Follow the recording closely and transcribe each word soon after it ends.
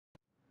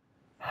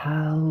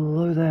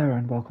Hello there,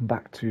 and welcome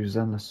back to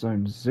Zenless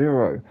Zone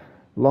Zero.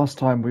 Last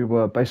time we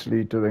were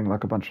basically doing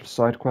like a bunch of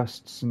side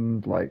quests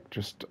and like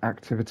just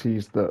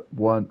activities that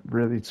weren't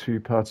really too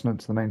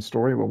pertinent to the main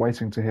story. We're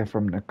waiting to hear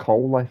from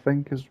Nicole, I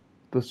think, is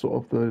the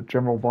sort of the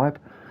general vibe.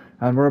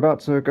 And we're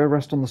about to go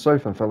rest on the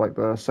sofa for like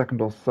the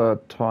second or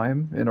third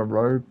time in a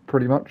row,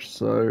 pretty much.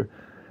 So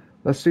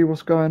let's see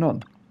what's going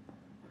on.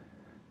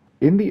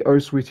 In the Oh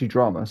Sweetie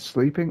drama,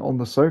 sleeping on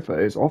the sofa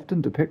is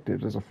often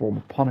depicted as a form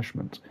of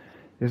punishment.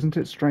 Isn't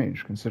it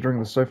strange, considering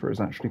the sofa is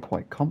actually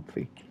quite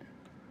comfy?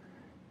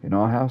 In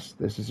our house,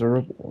 this is a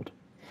reward.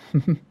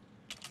 You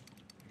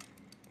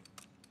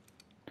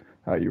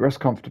rest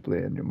comfortably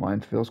and your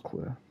mind feels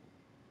clear.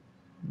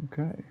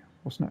 Okay,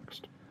 what's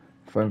next?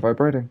 Phone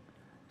vibrating.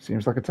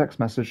 Seems like a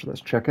text message.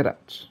 Let's check it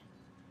out.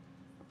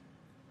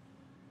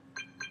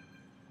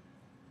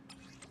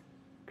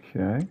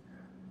 Okay.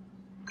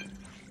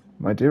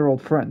 My dear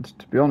old friend,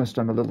 to be honest,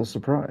 I'm a little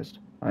surprised.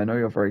 I know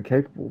you're very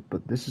capable,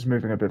 but this is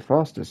moving a bit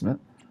fast, isn't it?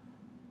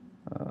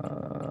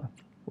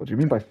 What do you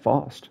mean by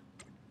fast?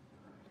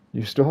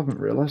 You still haven't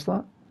realized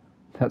that?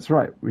 That's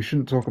right, we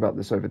shouldn't talk about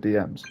this over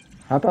DMs.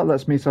 How about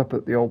let's meet up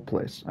at the old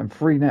place? I'm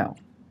free now.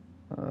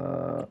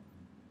 Uh,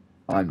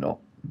 I'm not.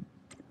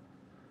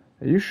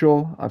 Are you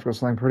sure? I've got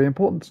something pretty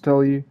important to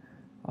tell you.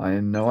 I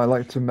know I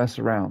like to mess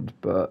around,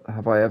 but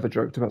have I ever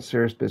joked about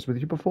serious biz with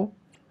you before?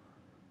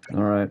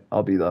 Alright,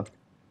 I'll be there.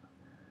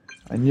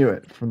 I knew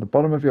it. From the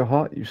bottom of your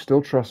heart, you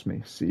still trust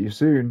me. See you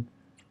soon.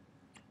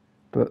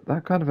 But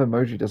that kind of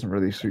emoji doesn't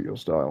really suit your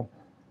style.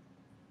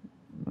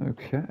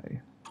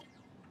 Okay.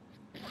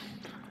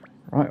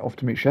 Right, off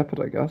to meet Shepard,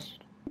 I guess.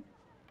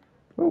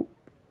 Oh,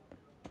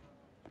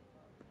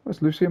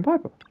 where's Lucy and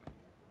Piper?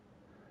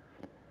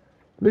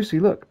 Lucy,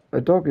 look, a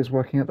dog is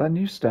working at that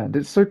newsstand.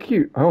 It's so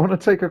cute. I want to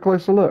take a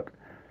closer look.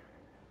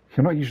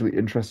 You're not usually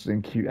interested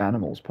in cute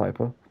animals,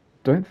 Piper.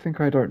 Don't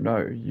think I don't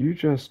know. You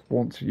just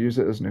want to use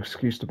it as an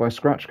excuse to buy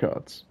scratch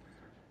cards.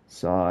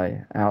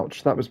 Sigh.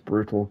 Ouch, that was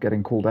brutal,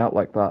 getting called out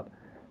like that.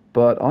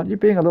 But aren't you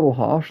being a little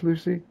harsh,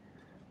 Lucy?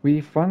 We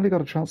finally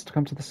got a chance to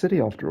come to the city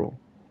after all.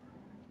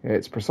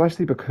 It's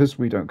precisely because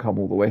we don't come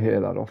all the way here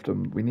that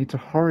often. We need to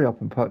hurry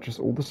up and purchase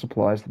all the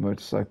supplies the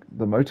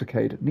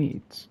motorcade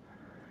needs.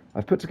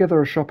 I've put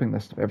together a shopping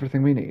list of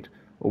everything we need.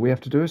 All we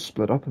have to do is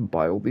split up and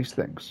buy all these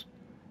things.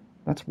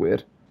 That's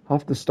weird.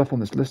 Half the stuff on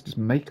this list is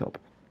makeup.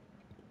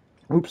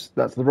 Oops,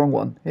 that's the wrong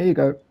one. Here you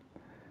go.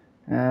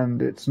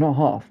 And it's not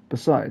half.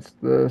 Besides,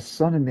 the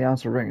sun in the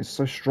outer ring is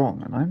so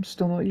strong, and I'm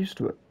still not used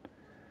to it.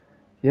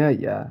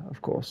 Yeah,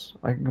 of course.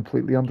 I can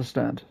completely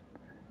understand.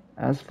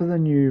 As for the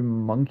new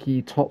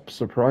Monkey Top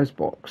surprise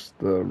box,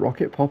 the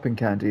Rocket Popping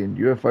Candy and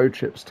UFO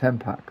Chips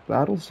 10-pack,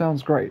 that all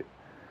sounds great.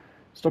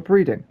 Stop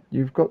reading.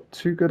 You've got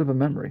too good of a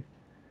memory.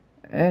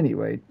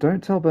 Anyway,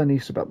 don't tell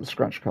Bernice about the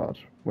scratch card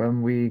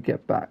when we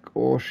get back,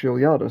 or she'll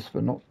yell at us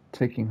for not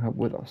taking her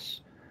with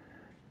us.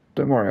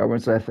 Don't worry, I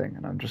won't say a thing,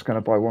 and I'm just going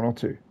to buy one or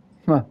two.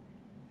 Huh.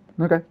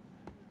 Okay.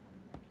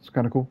 It's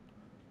kind of cool.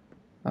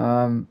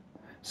 Um,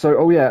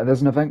 oh yeah,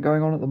 there's an event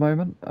going on at the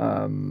moment.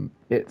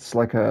 It's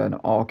like an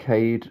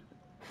arcade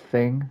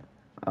thing.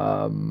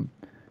 Um,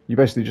 you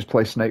basically just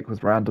play Snake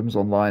with randoms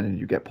online and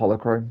you get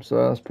polychrome,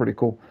 so that's pretty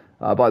cool.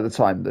 By the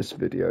time this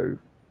video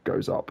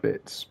goes up,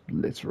 it's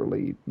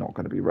literally not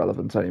going to be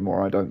relevant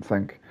anymore, I don't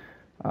think.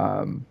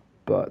 Yeah,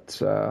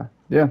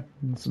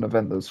 it's an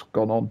event that's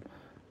gone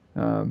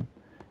on.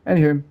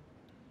 Anywho,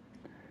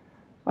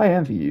 I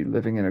envy you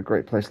living in a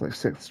great place like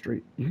 6th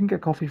Street. You can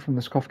get coffee from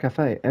this coffee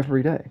cafe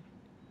every day.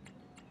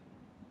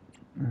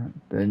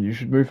 Then you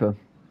should move here.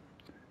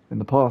 In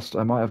the past,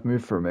 I might have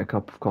moved for a mere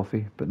cup of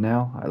coffee, but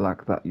now I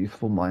lack that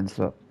youthful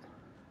mindset.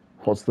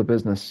 What's the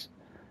business?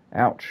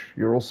 Ouch,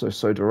 you're also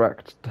so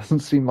direct. Doesn't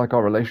seem like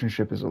our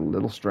relationship is a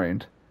little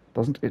strained.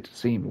 Doesn't it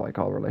seem like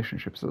our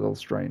relationship is a little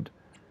strained?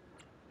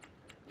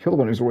 You're the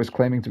one who's always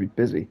claiming to be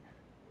busy.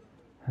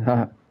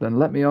 Then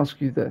let me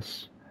ask you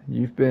this.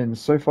 You've been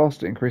so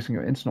fast at increasing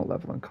your internet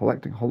level and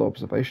collecting hollow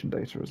observation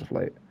data as of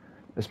late,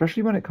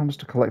 especially when it comes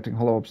to collecting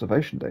hollow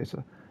observation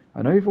data.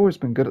 I know you've always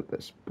been good at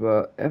this,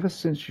 but ever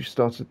since you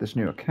started this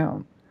new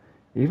account,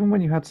 even when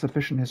you had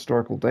sufficient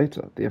historical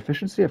data, the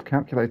efficiency of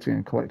calculating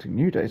and collecting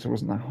new data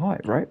wasn't that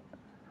high, right?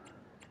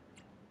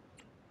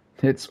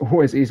 It's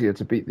always easier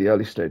to beat the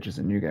early stages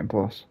in New Game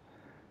Plus.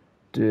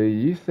 Do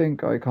you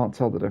think I can't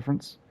tell the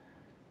difference?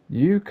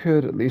 You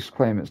could at least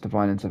claim it's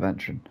divine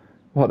intervention.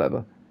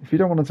 Whatever. If you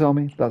don't want to tell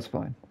me, that's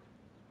fine.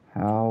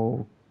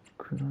 How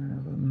could I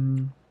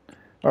ever...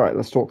 Alright,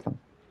 let's talk then.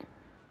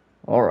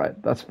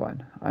 Alright, that's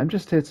fine. I'm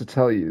just here to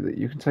tell you that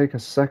you can take a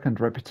second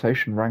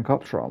reputation rank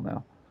up trial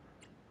now.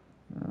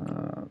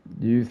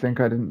 You think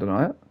I didn't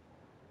deny it?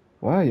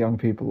 Why are young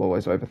people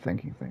always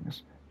overthinking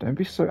things? Don't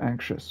be so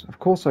anxious. Of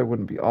course I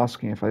wouldn't be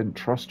asking if I didn't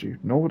trust you,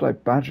 nor would I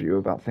badger you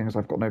about things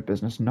I've got no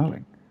business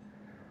knowing.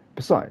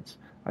 Besides,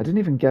 I didn't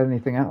even get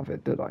anything out of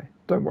it, did I?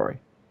 Don't worry.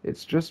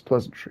 It's just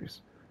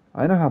pleasantries.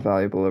 I know how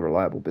valuable a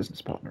reliable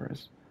business partner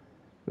is.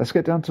 Let's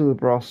get down to the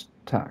brass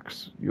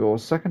tacks. Your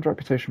second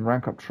reputation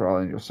rank up trial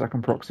in your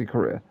second proxy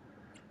career.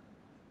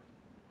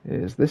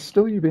 Is this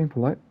still you being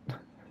polite?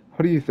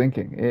 What are you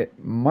thinking? It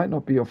might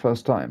not be your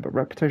first time, but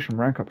reputation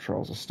rank-up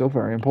trials are still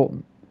very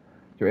important.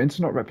 Your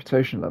internet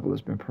reputation level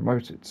has been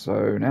promoted,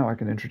 so now I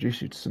can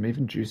introduce you to some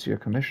even juicier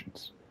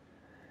commissions.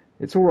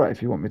 It's alright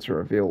if you want me to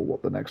reveal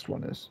what the next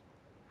one is.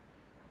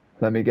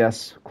 Let me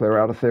guess, clear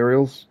out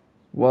ethereals?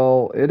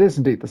 Well, it is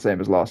indeed the same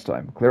as last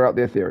time, clear out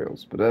the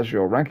ethereals, but as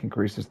your rank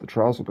increases, the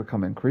trials will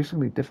become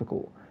increasingly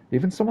difficult.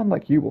 Even someone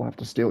like you will have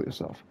to steel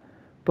yourself.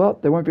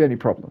 But there won't be any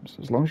problems,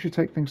 as long as you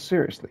take things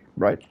seriously,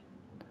 right?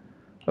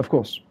 Of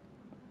course.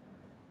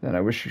 Then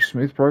I wish you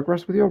smooth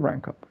progress with your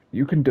rank up.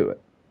 You can do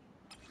it.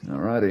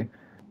 Alrighty.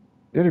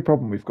 The only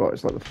problem we've got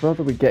is like the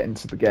further we get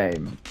into the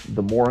game,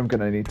 the more I'm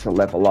going to need to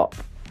level up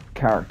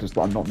characters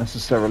that I'm not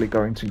necessarily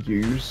going to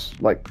use,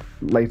 like,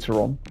 later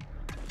on.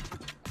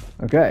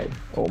 Okay.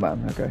 Oh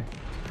man, okay.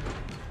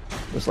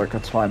 There's like a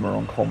timer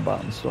on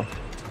combat and stuff.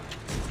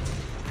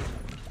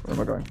 Where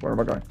am I going? Where am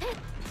I going?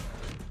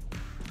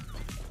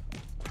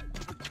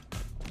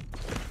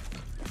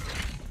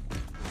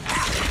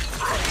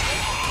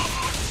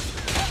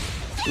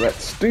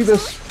 Let's do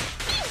this!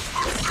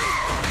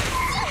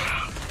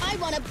 I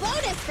want a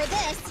bonus for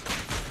this!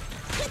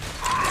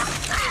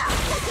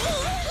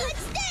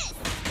 What's this?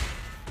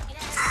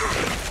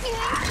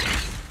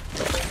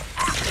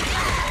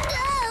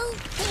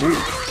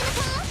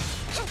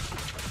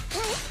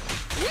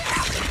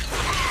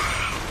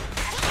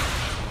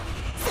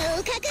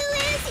 Sukaku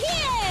is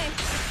here!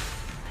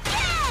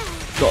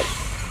 God.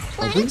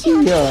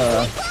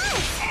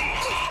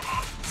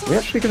 Are we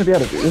actually going to be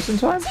able to do this in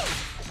time?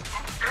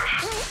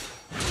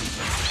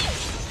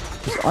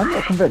 Because I'm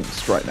not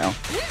convinced right now.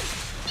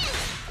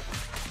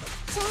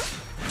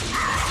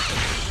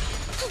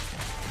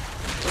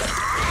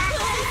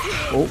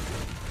 Oh.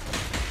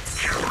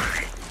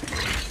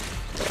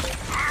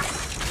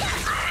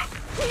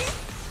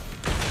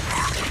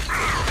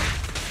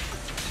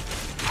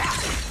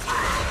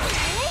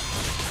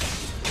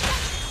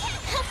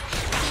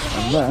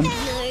 And then...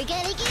 You're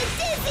gonna get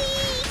dizzy!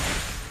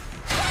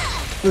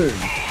 Boom.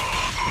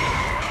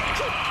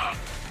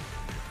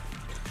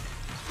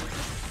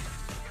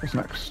 What's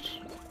next?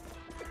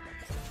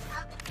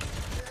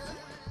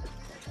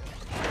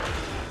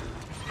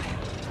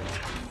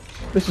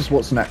 This is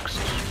what's next.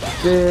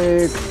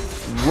 Big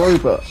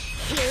robot.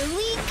 Here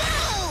we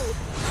go!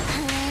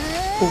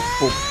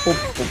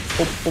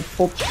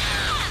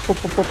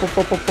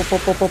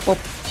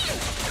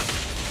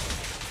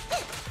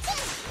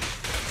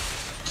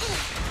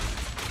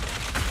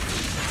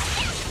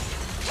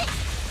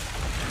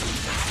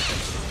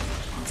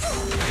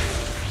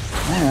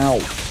 Ow.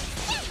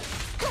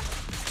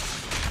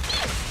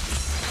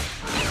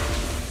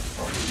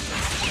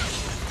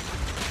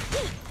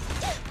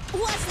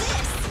 What's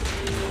this?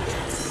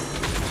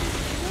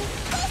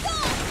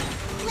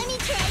 Let me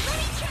try.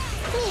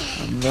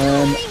 And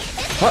then...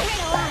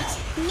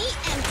 Neat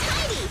and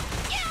tidy.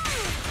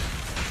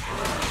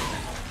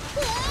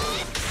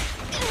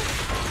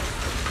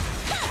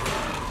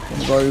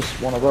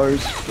 One of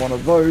those, one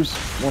of those,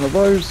 one of those, one of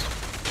those.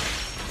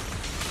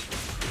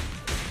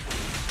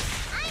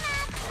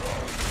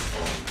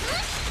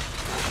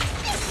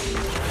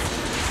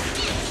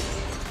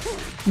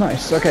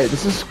 Nice, okay,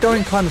 this is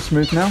going kind of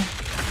smooth now.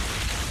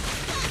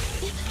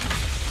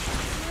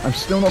 I'm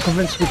still not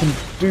convinced we can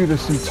do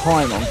this in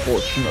time,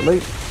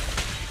 unfortunately.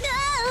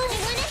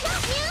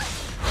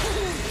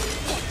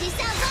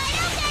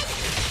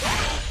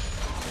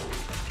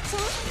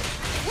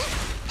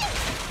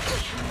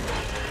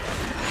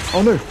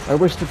 Oh no, I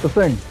wasted the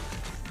thing.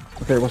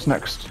 Okay, what's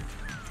next?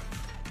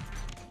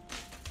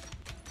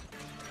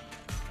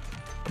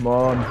 Come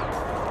on.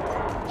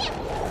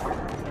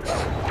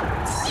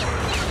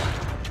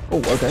 Oh,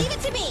 okay. Leave it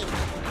to me.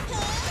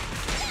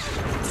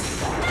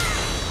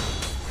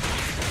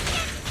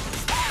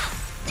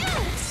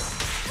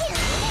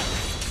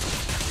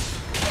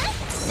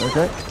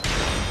 Okay.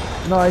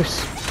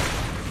 Nice.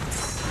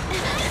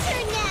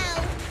 Turn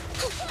now.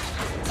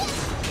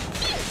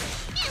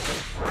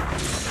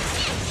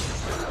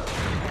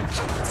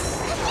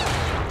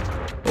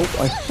 Oh,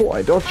 I thought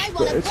I dodged, I but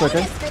want a it's okay.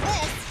 bonus for this.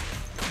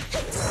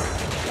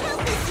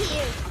 Help is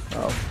here.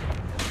 Oh.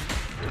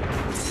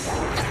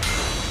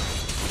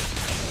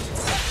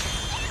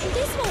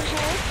 This won't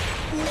hurt.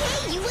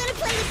 Hey, you wanna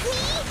play with me?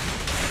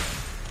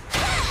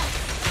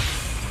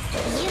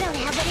 You don't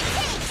have what it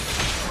takes.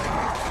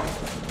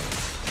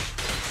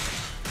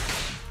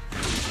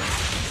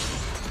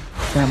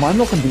 Damn, I'm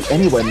not going to be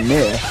anywhere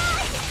near.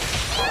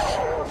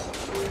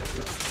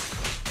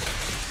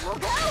 Go,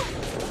 go.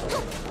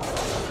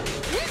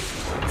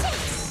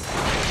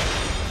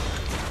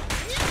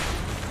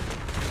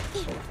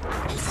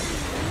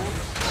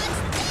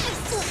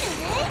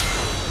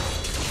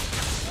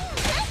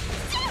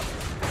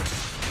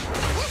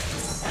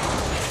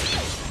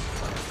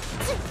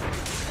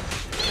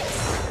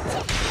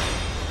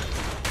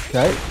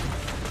 Okay.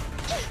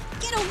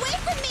 Get away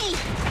from me!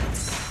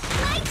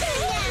 My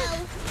turn now!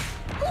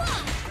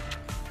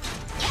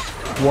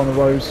 One of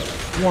those.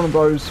 One of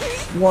those.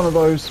 One of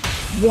those.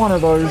 One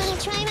of those.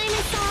 Wanna try my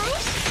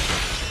massage?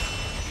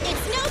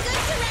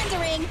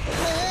 blistering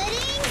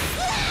pudding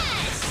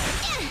smash!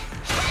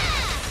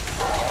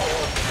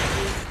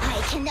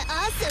 I can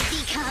also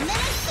become an I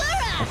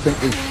Asura! think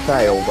we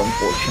failed,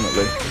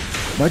 unfortunately.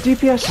 My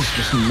DPS is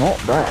just not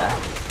there.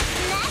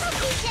 That'll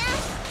teach ya!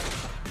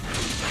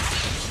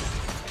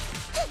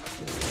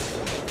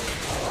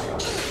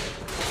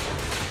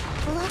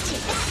 Watch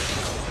it!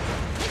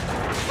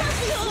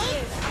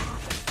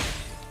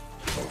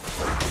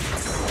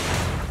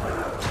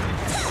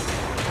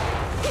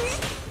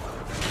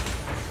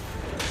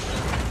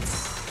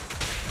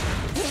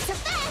 It's a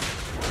fact!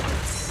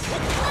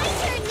 My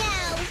turn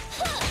now!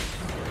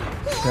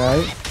 Okay.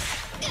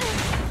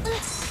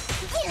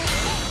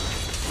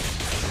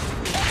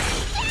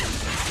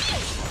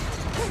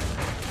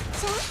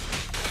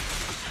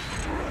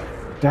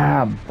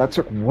 Damn, that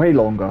took way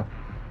longer.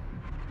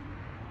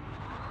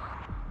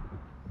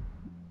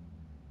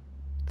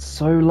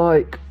 So,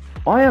 like,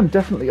 I am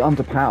definitely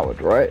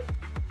underpowered, right?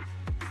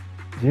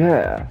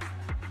 Yeah.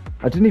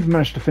 I didn't even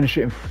manage to finish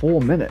it in 4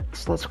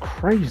 minutes. That's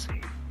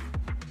crazy.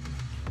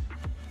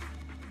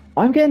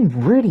 I'm getting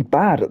really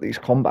bad at these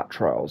combat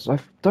trials. I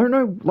don't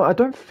know, like, I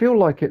don't feel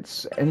like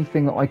it's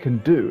anything that I can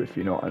do, if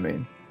you know what I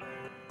mean.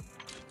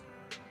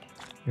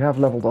 We have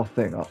leveled our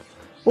thing up.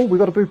 Oh, we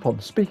got a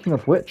Boopon. Speaking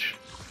of which,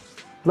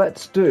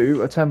 let's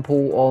do a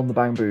temple on the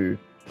bamboo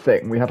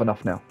thing. We have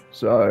enough now.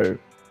 So,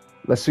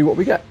 let's see what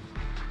we get.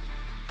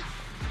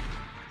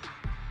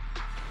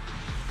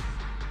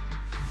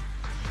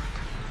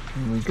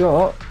 And we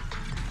got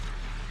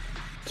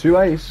 2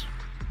 A's.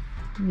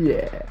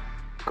 Yeah,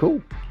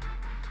 cool.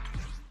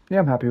 Yeah,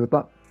 I'm happy with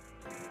that.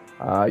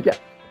 Yeah.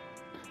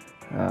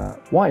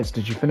 Wise,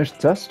 did you finish the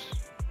test?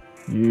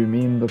 You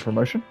mean the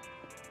promotion?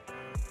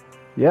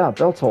 Yeah,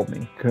 Belle told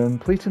me.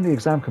 Completing the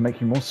exam can make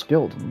you more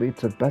skilled and lead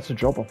to better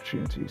job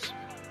opportunities.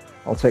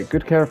 I'll take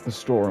good care of the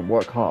store and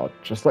work hard,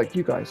 just like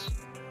you guys.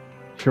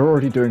 You're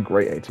already doing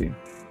great, 18.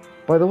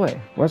 By the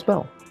way, where's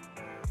Belle?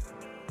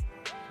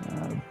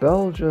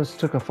 Belle just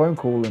took a phone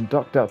call and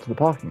ducked out to the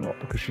parking lot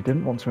because she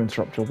didn't want to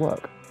interrupt your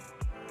work.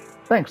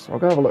 Thanks, I'll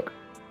go have a look.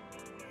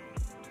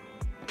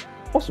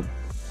 Awesome.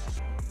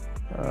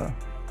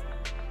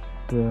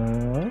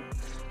 But...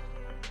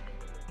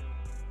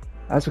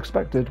 as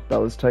expected,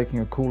 Bella's taking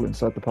a call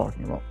inside the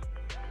parking lot.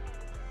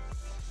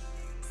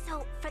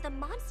 So, for the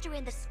monster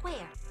in the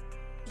square,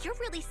 you're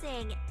really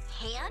saying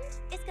Hand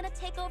is gonna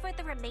take over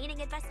the remaining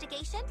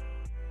investigation?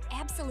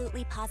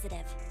 Absolutely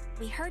positive.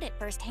 We heard it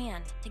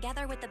firsthand,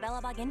 together with the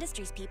Bellabog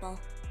Industries people.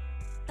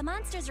 The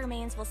monster's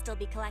remains will still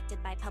be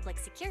collected by public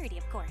security,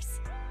 of course.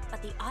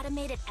 But the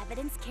automated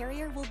evidence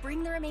carrier will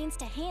bring the remains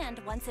to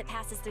Hand once it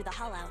passes through the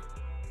hollow.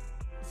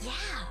 Yeah,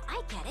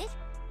 I get it.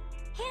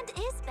 Hand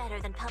is better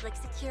than public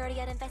security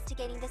at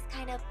investigating this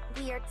kind of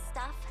weird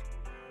stuff.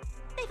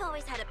 They've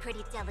always had a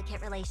pretty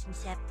delicate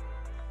relationship.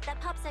 That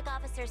PubSec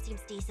officer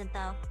seems decent,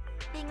 though,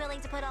 being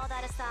willing to put all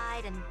that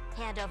aside and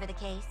hand over the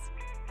case.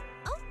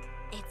 Oh,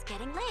 it's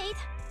getting late.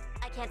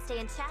 I can't stay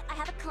and chat. I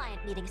have a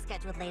client meeting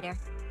scheduled later.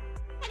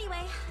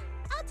 Anyway,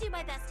 I'll do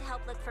my best to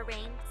help look for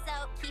Rain, so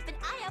keep an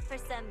eye out for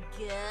some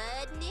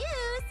good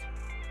news.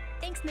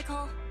 Thanks,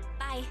 Nicole.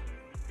 Bye.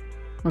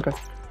 Okay,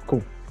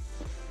 cool.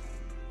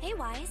 Hey,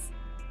 Wise.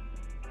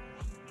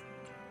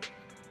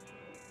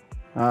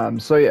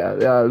 So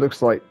yeah, it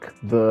looks like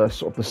the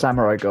sort of the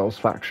Samurai Girls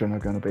faction are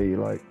going to be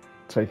like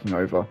taking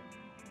over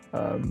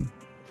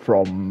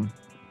from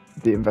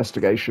the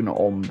investigation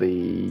on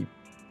the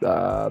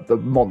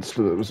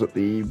monster that was at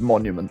the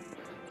monument.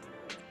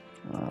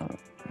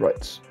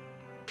 Right.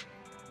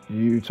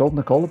 You told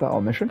Nicole about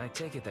our mission? I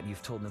take it that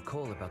you've told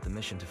Nicole about the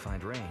mission to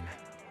find Rain.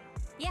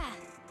 Yeah,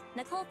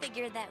 Nicole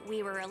figured that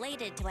we were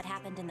related to what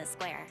happened in the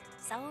square,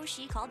 so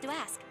she called to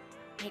ask.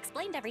 I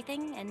explained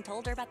everything and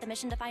told her about the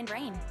mission to find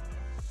Rain.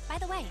 By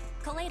the way,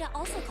 Koleda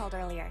also called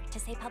earlier to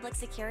say public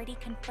security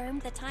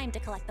confirmed the time to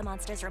collect the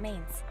monster's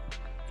remains.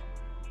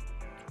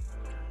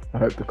 I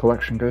hope the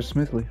collection goes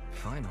smoothly.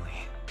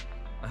 Finally.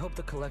 I hope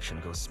the collection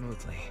goes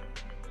smoothly.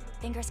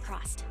 Fingers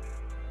crossed.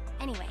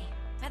 Anyway,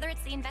 whether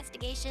it's the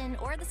investigation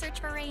or the search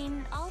for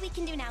Rain, all we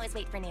can do now is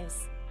wait for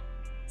news.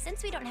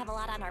 Since we don't have a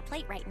lot on our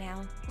plate right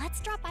now,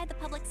 let's drop by the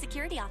public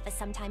security office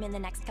sometime in the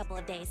next couple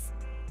of days.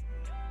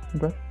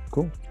 Okay,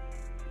 cool.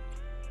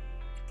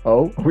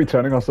 Oh, are we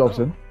turning ourselves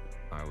in?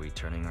 Are we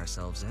turning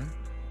ourselves in?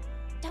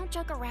 Don't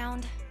joke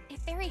around.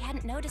 If Barry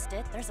hadn't noticed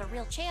it, there's a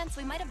real chance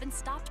we might have been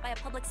stopped by a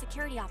public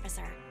security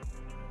officer.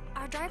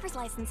 Our driver's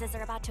licenses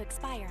are about to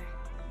expire.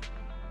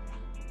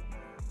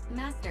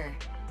 Master,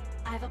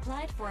 I've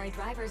applied for a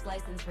driver's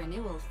license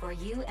renewal for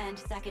you and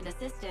second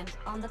assistant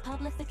on the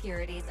Public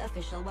Security's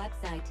official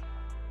website.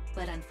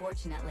 But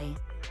unfortunately,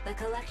 the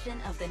collection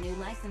of the new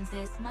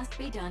licenses must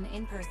be done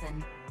in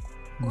person.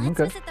 Let's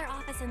visit their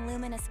office in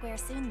Lumina Square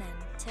soon then,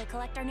 to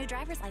collect our new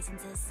driver's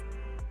licenses.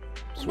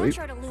 The Sweet.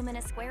 metro to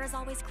Lumina Square is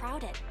always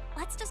crowded.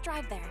 Let's just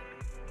drive there.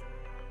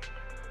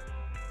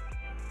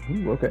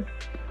 Ooh, okay.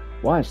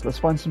 Wise, let's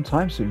find some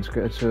time soon to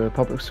go to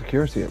public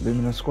security at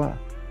Lumina Square.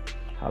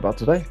 How about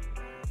today?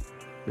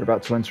 You're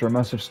about to enter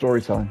immersive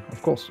storytelling,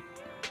 of course.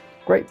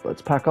 Great,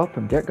 let's pack up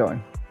and get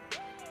going.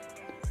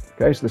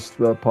 Okay, so this is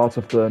the part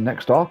of the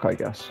next arc, I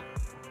guess.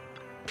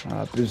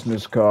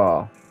 Business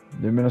car.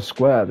 Lumina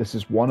Square. This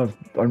is one of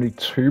only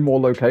 2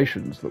 more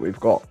locations that we've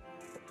got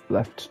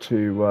left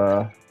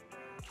to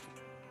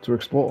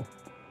explore.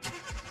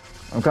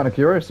 I'm kind of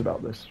curious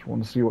about this. I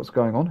want to see what's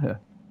going on here.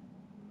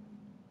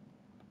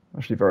 I'm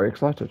actually very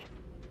excited.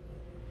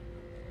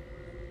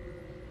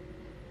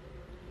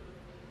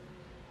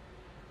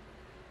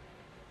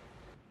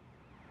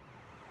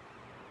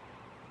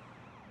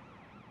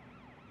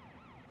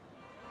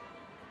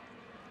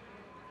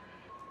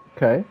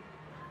 Okay,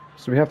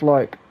 so we have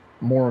like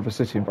more of a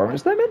city environment.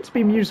 Is there meant to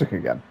be music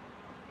again?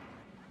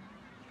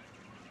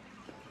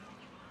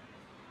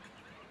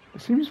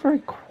 It seems very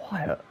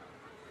quiet.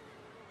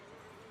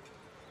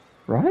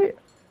 Right?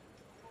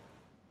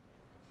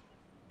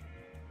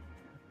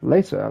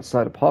 Later,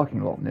 outside a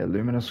parking lot near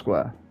Lumina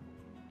Square.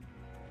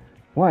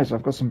 Wise,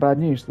 I've got some bad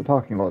news. The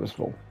parking lot is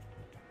full.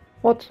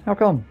 What? How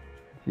come?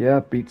 Yeah,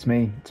 beats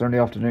me. It's only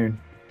afternoon.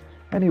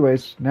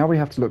 Anyways, now we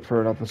have to look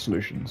for other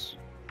solutions.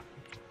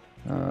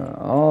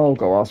 I'll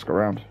go ask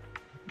around.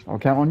 I'll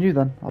count on you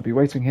then. I'll be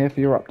waiting here for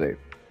your update.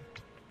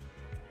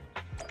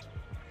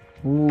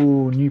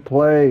 Ooh, new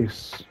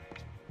place.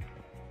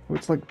 Oh,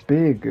 it's like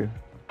big.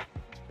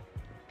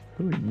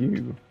 Who are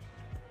you?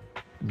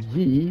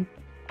 Yee?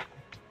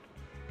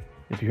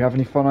 If you have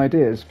any fun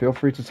ideas, feel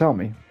free to tell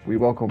me. We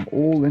welcome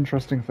all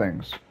interesting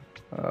things.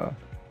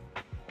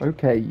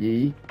 Okay,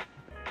 Yee.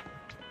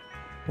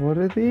 What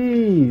are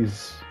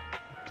these?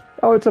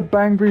 Oh, it's a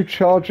Bangbu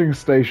charging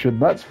station.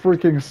 That's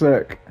freaking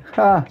sick.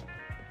 Ha!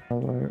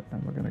 Hello,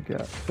 and we're going to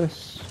get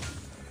this.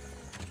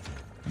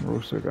 And we're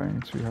also going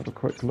to have a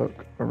quick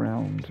look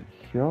around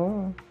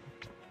here.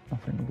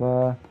 Nothing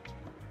there.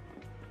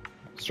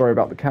 Sorry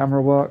about the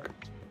camera work.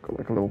 Got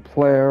like a little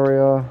play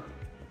area,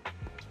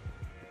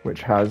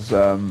 which has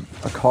a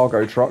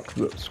cargo truck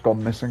that's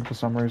gone missing for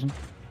some reason.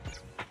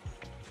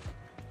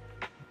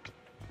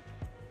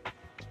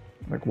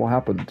 Like, what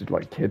happened? Did,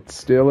 like, kids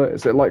steal it?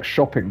 Is it like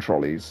shopping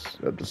trolleys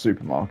at the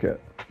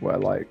supermarket where,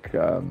 like,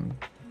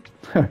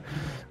 where,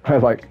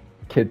 like,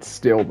 kids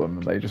steal them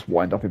and they just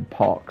wind up in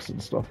parks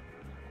and stuff?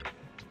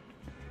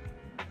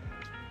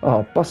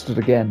 Oh, busted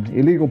again.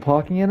 Illegal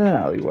parking in an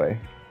alleyway.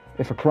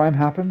 If a crime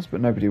happens but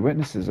nobody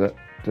witnesses it,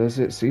 does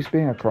it cease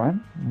being a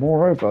crime?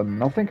 Moreover,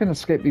 nothing can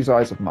escape these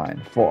eyes of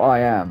mine, for I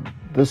am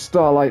the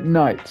Starlight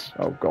Knight.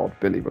 Oh god,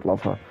 Billy would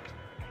love her.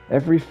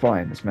 Every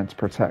fine is meant to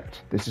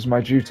protect. This is my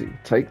duty.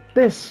 Take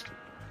this!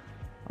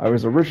 I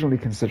was originally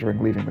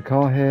considering leaving the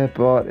car here,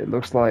 but it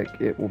looks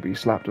like it will be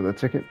slapped with a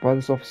ticket by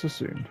this officer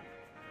soon.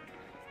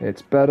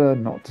 It's better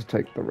not to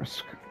take the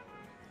risk.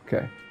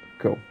 Okay,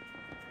 cool.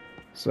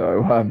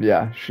 So,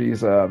 yeah,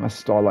 she's a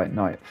Starlight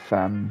Knight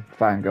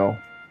fangirl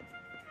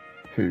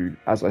who,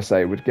 as I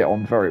say, would get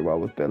on very well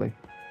with Billy.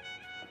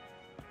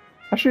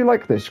 Actually,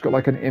 like this, you've got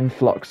like an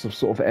influx of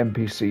sort of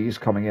NPCs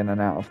coming in and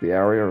out of the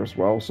area as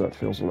well, so it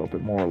feels a little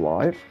bit more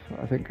alive.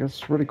 I think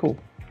it's really cool.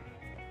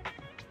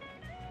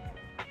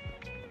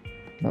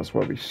 That's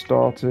where we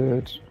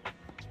started.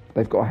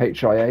 They've got a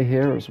HIA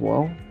here as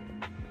well.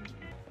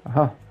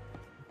 Aha.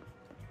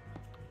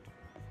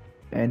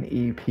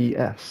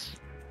 NEPS.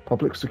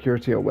 Public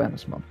Security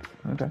Awareness Month.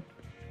 Okay.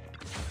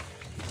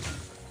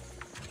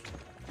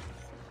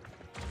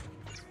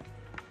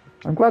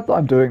 I'm glad that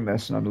I'm doing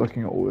this and I'm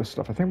looking at all this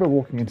stuff. I think we're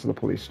walking into the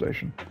police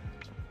station.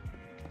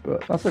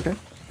 But that's okay.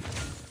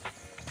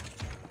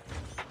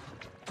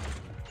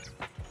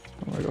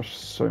 Oh my gosh,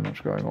 so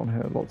much going on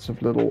here. Lots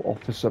of little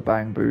officer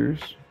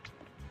Bangboos.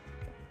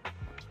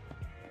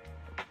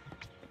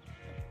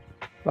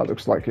 That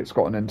looks like it's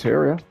got an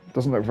interior. It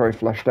doesn't look very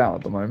fleshed out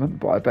at the moment,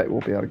 but I bet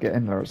we'll be able to get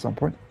in there at some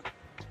point.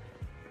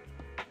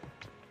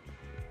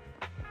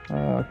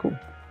 Cool.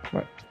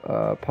 Right.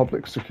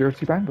 Public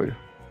Security Bangbu.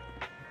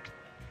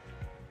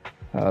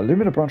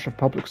 Lumina branch of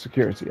Public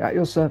Security. At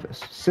your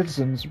service.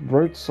 Citizens,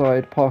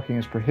 roadside parking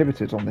is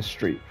prohibited on this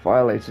street.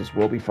 Violators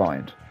will be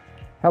fined.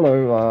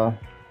 Hello,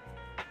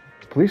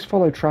 police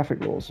follow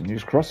traffic laws and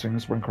use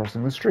crossings when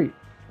crossing the street.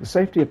 The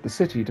safety of the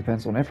city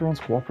depends on everyone's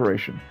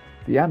cooperation.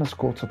 The Annis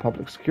Quarter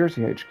Public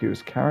Security HQ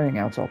is carrying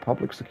out our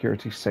Public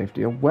Security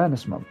Safety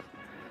Awareness Month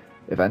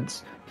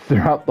events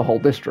throughout the whole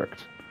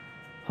district.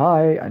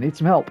 Hi, I need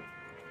some help.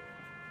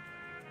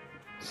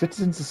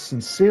 Citizens are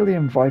sincerely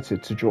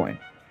invited to join.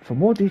 For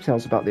more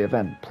details about the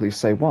event, please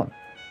say 1.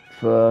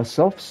 For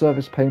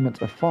self-service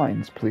payment of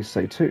fines, please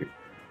say 2.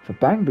 For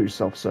Bangbu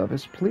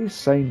self-service, please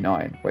say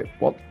 9. Wait,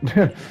 what?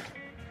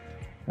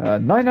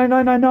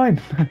 99999!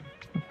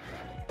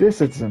 Dear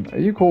citizen, are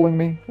you calling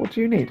me? What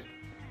do you need?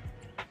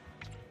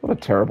 What a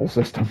terrible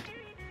system.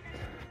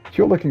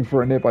 You're looking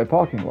for a nearby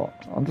parking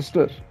lot.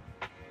 Understood.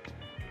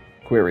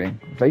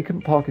 Querying.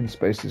 Vacant parking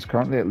spaces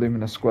currently at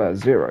Lumina Square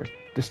 0.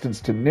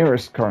 Distance to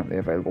nearest currently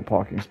available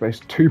parking space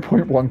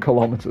 2.1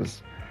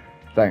 kilometers.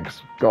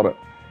 Thanks. Got it.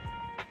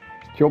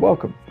 You're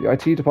welcome. The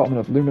IT department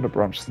of Lumina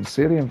Branch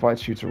sincerely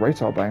invites you to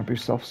rate our Bangbu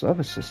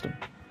self-service system.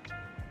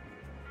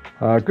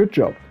 Good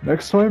job.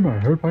 Next time, I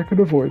hope I can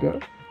avoid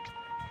it.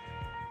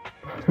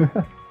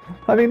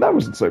 I mean, that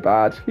wasn't so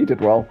bad. He did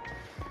well.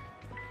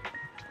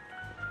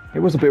 It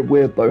was a bit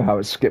weird, though, how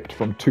it skipped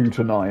from 2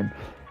 to 9.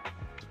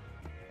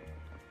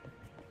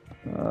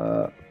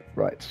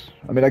 Right.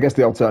 I mean, I guess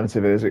the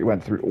alternative is it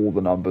went through all the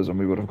numbers and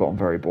we would have gotten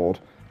very bored.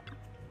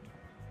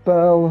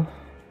 Belle.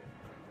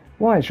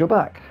 Why, you're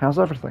back. How's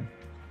everything?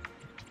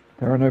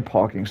 There are no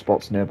parking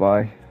spots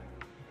nearby.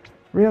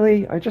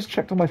 Really? I just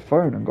checked on my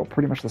phone and got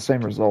pretty much the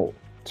same result.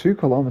 2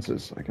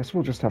 kilometers. I guess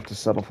we'll just have to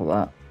settle for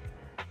that.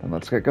 Then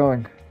let's get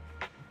going.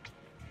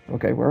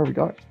 Okay, where are we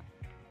going?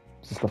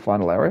 Is this the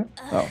final area?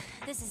 Oh.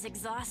 This is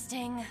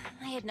exhausting.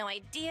 I had no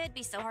idea it'd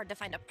be so hard to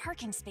find a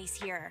parking space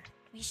here.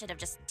 We should have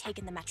just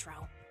taken the metro.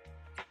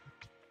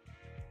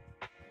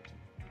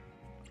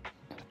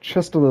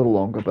 Just a little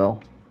longer,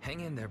 Belle. Hang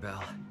in there,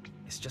 Belle.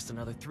 It's just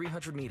another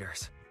 300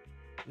 meters.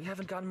 We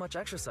haven't gotten much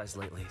exercise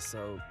lately,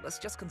 so let's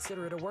just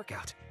consider it a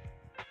workout.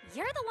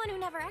 You're the one who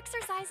never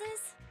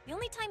exercises. The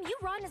only time you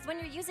run is when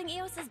you're using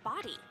Eos's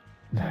body.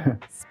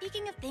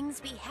 Speaking of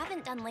things we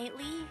haven't done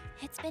lately,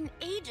 it's been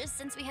ages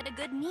since we had a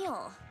good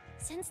meal.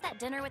 Since that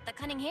dinner with the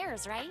cunning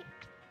hares, right?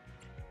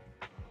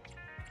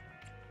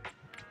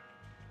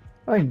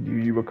 I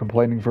knew you were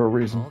complaining for a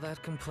reason. All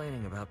that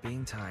complaining about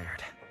being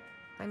tired.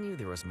 I knew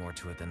there was more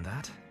to it than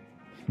that.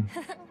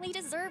 We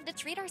deserve to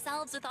treat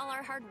ourselves with all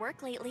our hard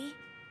work lately.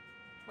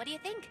 What do you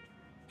think?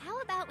 How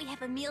about we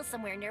have a meal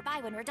somewhere nearby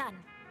when we're done?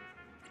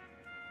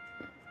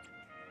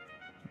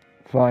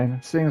 Fine,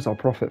 seeing as our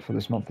profit for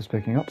this month is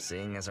picking up.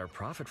 Seeing as our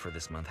profit for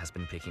this month has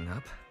been picking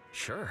up,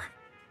 sure.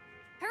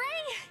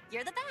 Hooray!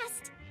 You're the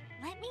best!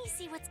 Let me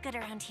see what's good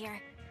around here.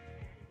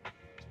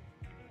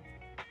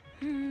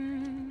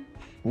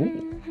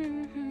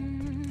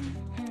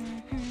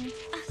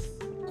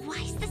 Why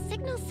is the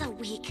signal so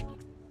weak?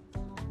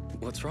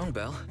 What's wrong,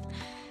 Belle?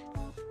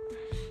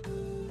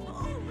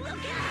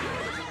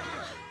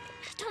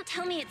 Don't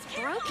tell me it's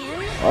broken.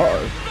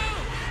 Uh-oh.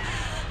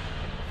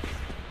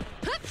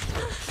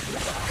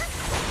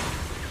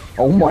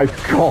 Oh my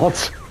god!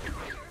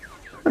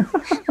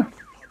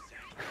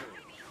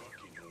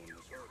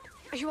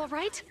 Are you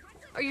alright?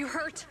 Are you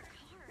hurt?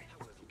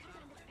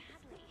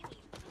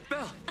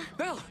 Belle!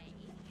 Belle!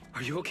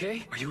 Are you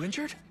okay? Are you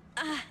injured?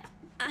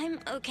 I'm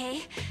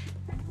okay.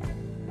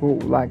 Oh,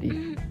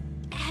 laggy.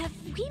 Have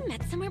we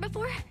met somewhere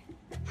before?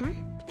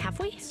 Have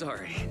we?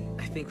 Sorry,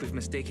 I think we've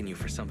mistaken you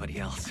for somebody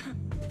else.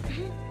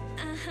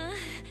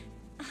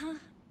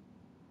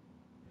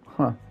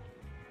 Huh.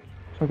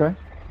 Okay.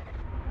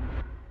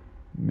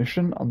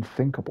 Mission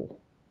unthinkable.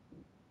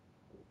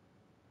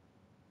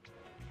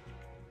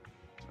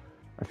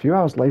 A few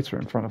hours later,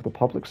 in front of the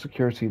public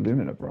security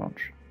Lumina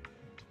branch.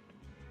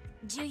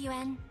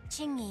 Juyuan,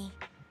 Qingyi,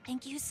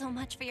 thank you so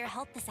much for your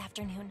help this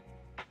afternoon.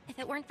 If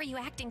it weren't for you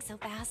acting so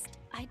fast,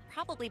 I'd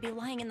probably be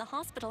lying in the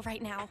hospital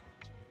right now.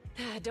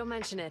 Don't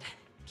mention it.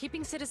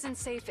 Keeping citizens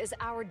safe is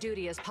our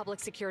duty as public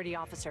security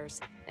officers,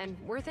 and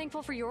we're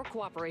thankful for your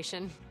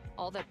cooperation.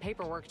 All that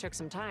paperwork took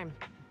some time.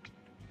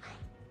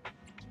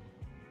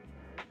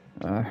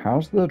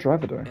 How's the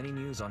driver doing? Any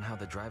news on how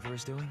the driver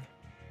is doing?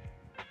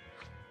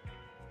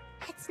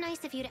 It's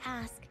nice of you to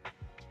ask.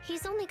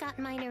 He's only got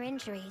minor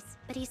injuries,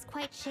 but he's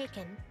quite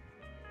shaken.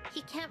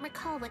 He can't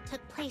recall what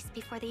took place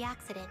before the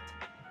accident.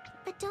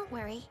 But don't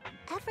worry,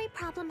 every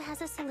problem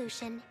has a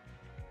solution.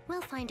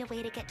 We'll find a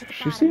way to get to the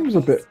She bottom seems a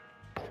of this. bit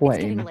It's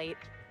getting plain. late.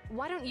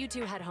 Why don't you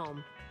two head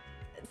home?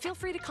 Feel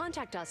free to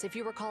contact us if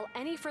you recall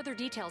any further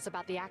details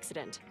about the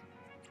accident.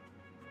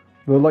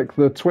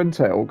 The twin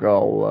tail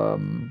girl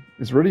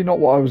is really not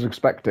what I was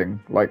expecting.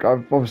 Like,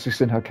 I've obviously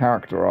seen her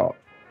character art.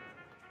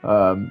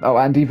 Oh,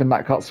 and even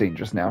that cutscene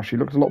just now. She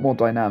looked a lot more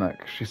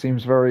dynamic. She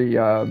seems very,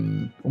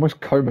 almost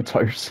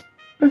comatose.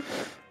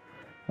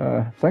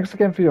 Thanks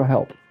again for your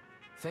help.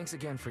 Thanks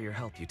again for your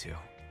help, you two.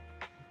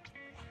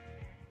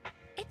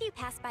 If you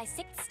pass by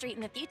 6th Street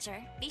in the future,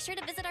 be sure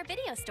to visit our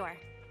video store.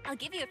 I'll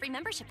give you a free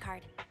membership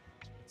card.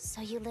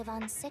 So you live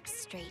on 6th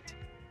Street.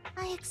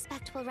 I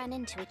expect we'll run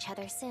into each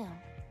other soon.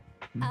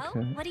 Oh,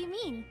 Okay. what do you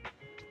mean?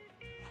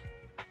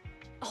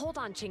 Hold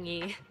on,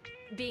 Qingyi.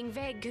 Being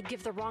vague could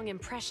give the wrong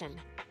impression.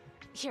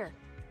 Here,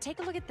 take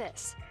a look at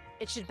this.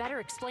 It should better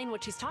explain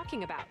what she's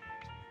talking about.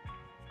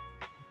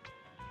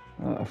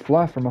 A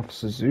flyer from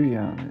Officer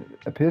Zuyan. It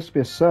appears to be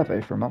a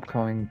survey for an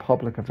upcoming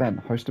public event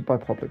hosted by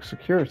public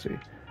security.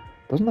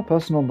 Doesn't the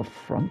person on the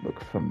front look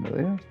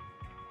familiar?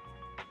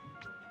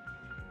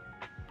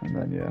 And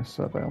then, yeah,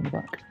 survey on the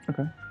back.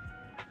 Okay.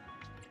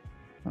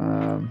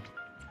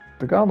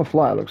 The guy on the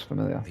flyer looks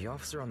familiar. The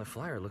officer on the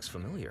flyer looks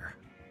familiar.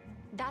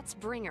 That's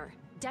Bringer,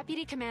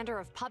 Deputy Commander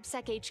of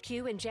PubSec HQ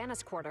in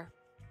Janus Quarter.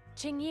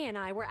 Qingyi and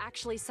I were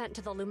actually sent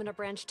to the Lumina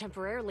branch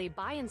temporarily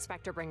by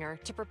Inspector Bringer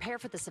to prepare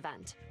for this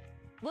event.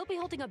 We'll be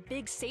holding a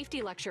big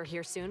safety lecture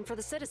here soon for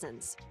the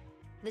citizens.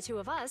 The two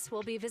of us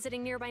will be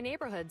visiting nearby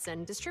neighborhoods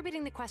and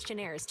distributing the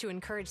questionnaires to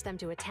encourage them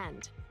to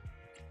attend.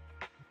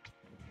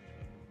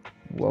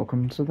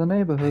 Welcome to the I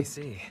neighborhood.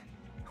 see.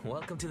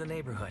 Welcome to the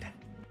neighborhood.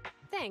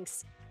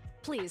 Thanks.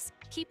 Please,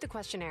 keep the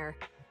questionnaire.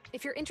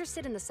 If you're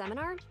interested in the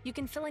seminar, you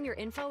can fill in your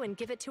info and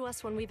give it to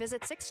us when we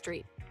visit 6th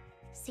Street.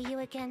 See you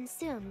again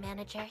soon,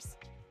 managers.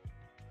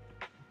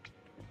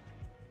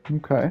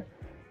 Okay.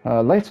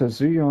 Later,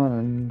 Zuyuan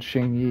and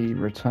Xingyi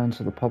return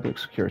to the public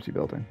security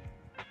building.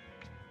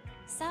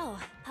 So,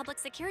 public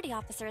security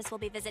officers will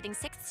be visiting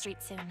 6th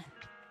Street soon.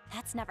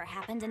 That's never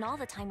happened in all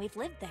the time we've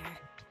lived there.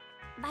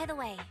 By the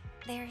way,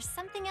 there's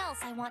something else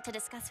I want to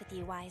discuss with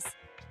you, Wise.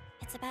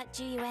 It's about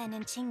Juyuan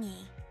and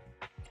Qingyi.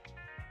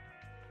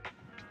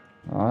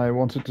 I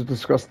wanted to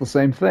discuss the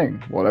same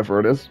thing, whatever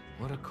it is.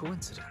 What a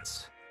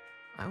coincidence.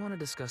 I want to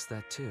discuss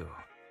that too.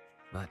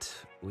 But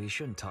we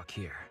shouldn't talk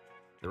here.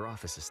 Their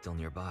office is still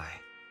nearby.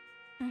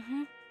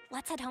 Mm-hmm.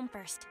 Let's head home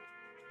first.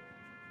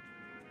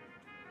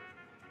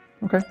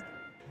 Okay.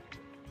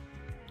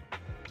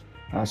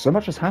 So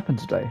much has happened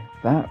today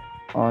that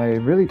I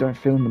really don't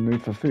feel in the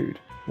mood for food.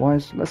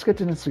 Wise, let's get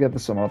dinner together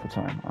some other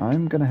time.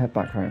 I'm gonna head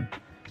back home.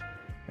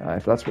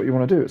 If that's what you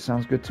want to do, it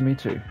sounds good to me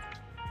too.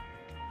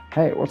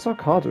 Hey, what's our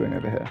car doing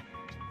over here?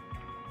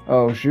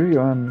 Oh, Zhu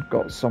Yuan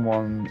got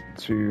someone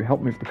to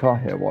help move the car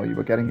here while you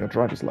were getting your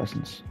driver's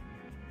license.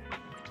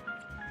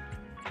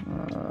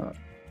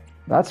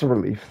 That's a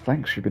relief.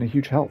 Thanks, you've been a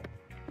huge help.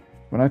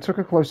 When I took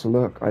a closer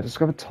look, I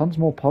discovered tons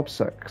more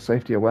PubSec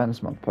Safety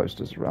Awareness Month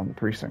posters around the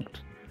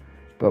precinct.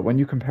 But when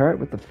you compare it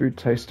with the food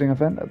tasting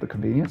event at the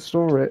convenience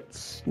store,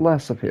 it's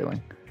less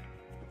appealing.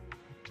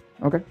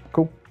 Okay,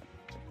 cool.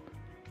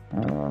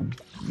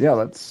 Yeah,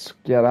 let's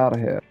get out of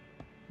here.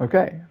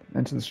 Okay,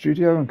 into the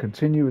studio and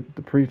continue with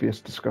the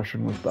previous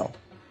discussion with Belle.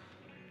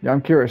 Yeah,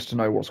 I'm curious to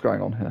know what's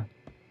going on here.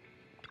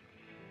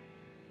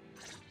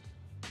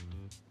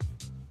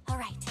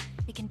 Alright,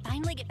 we can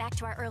finally get back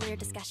to our earlier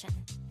discussion.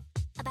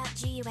 About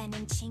Juyuan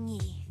and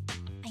Qingyi.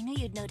 I knew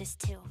you'd noticed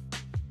too.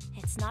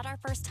 It's not our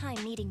first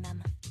time meeting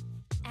them.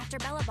 After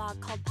Belobog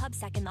called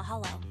PubSec in the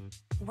Hollow,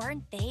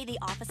 weren't they the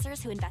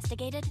officers who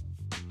investigated?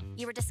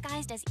 You were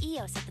disguised as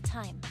EOS at the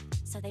time,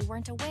 so they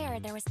weren't aware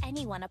there was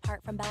anyone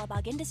apart from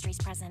Belobog Industries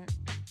present.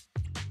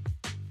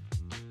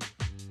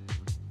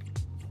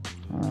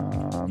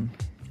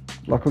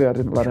 Luckily I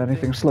didn't let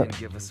anything slip. Didn't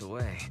give us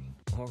away,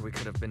 or we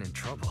could have been in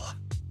trouble.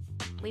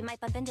 We might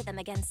bump into them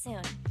again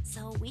soon,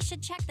 so we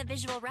should check the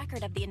visual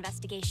record of the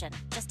investigation,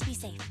 just to be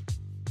safe.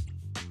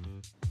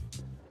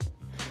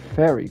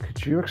 Fairy,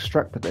 could you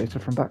extract the data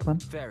from back then?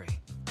 Fairy,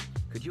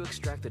 could you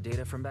extract the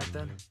data from back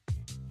then?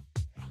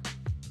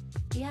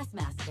 Yes,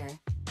 Master.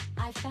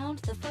 I found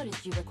the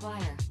footage you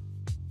require.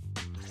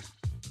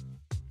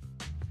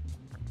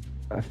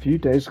 A few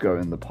days ago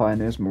in the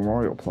Pioneers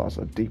Memorial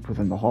Plaza, deep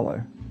within the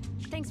Hollow.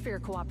 Thanks for your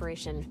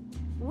cooperation.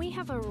 We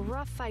have a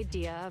rough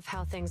idea of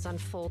how things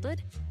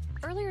unfolded.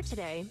 Earlier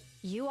today,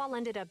 you all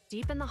ended up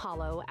deep in the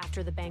Hollow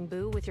after the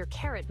bamboo with your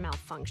carrot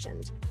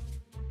malfunctioned.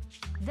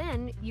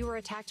 Then, you were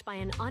attacked by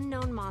an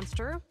unknown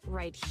monster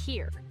right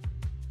here.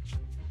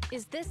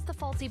 Is this the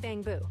faulty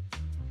bamboo?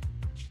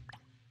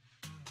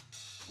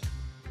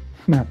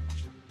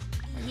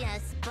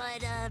 Yes,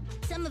 but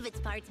some of its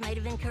parts might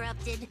have been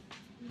corrupted.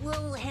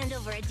 We'll hand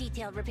over a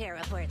detailed repair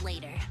report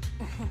later.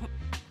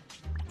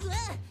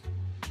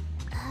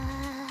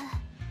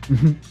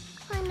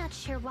 I'm not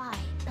sure why,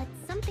 but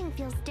something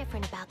feels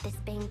different about this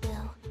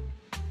bamboo.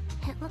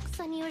 It looks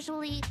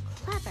unusually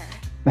clever,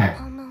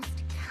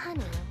 almost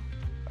cunning.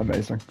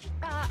 Amazing.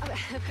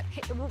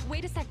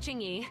 Wait a sec,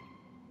 Qingyi.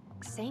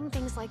 Saying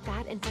things like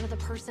that in front of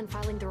the person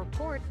filing the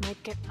report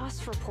might get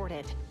us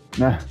reported.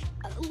 Nah.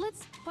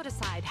 Let's put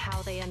aside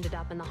how they ended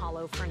up in the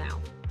Hollow for now.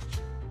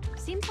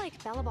 Seems like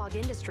Belobog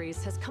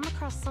Industries has come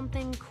across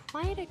something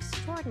quite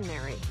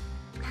extraordinary.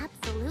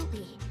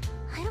 Absolutely.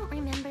 I don't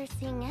remember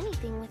seeing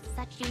anything with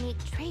such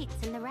unique traits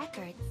in the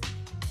records.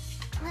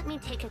 Let me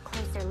take a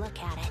closer look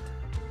at it.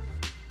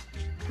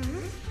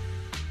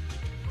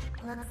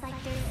 Looks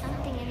like there's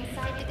something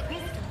inside the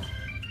crystal.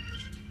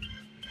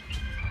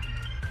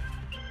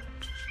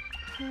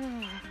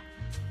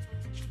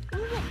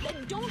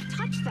 Don't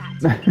touch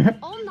that!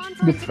 All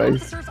non-forensic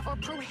face. officers are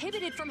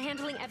prohibited from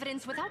handling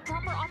evidence without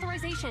proper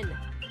authorization.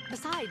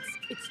 Besides,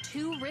 it's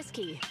too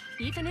risky,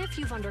 even if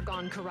you've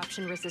undergone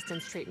corruption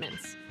resistance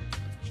treatments.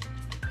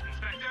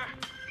 Inspector,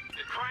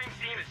 the crime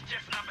scene is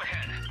just up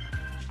ahead.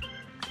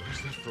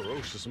 Where's that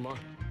ferocious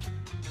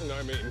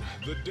I mean,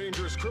 the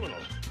dangerous criminal.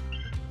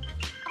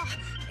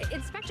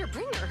 Inspector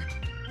Bringer,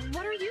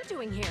 what are you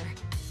doing here?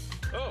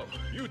 Oh,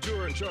 you two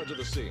are in charge of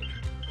the scene.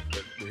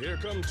 But here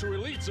come two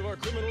elites of our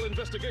criminal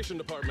investigation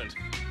department.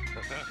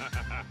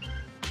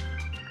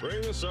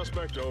 Bring the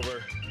suspect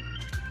over.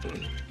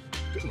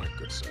 Get my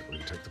good side when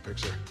you take the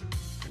picture.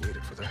 I need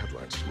it for the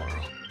headlines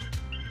tomorrow.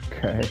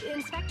 Okay.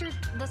 Inspector,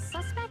 the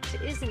suspect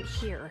isn't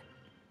here.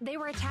 They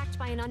were attacked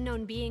by an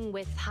unknown being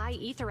with high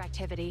ether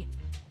activity.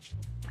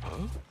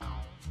 Huh?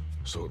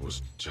 So it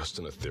was just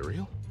an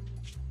ethereal?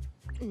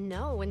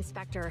 No,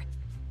 Inspector.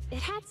 It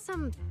had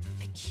some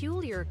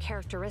peculiar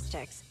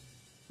characteristics.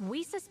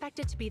 We suspect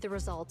it to be the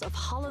result of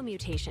hollow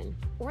mutation,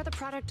 or the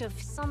product of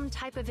some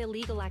type of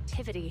illegal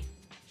activity.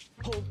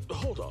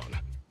 Hold on.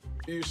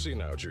 You see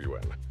now,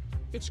 Juyuan,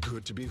 it's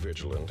good to be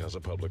vigilant as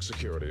a public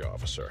security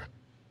officer,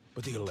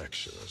 but the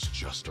election is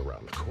just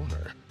around the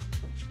corner.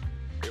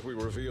 If we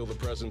reveal the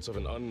presence of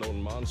an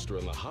unknown monster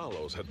in the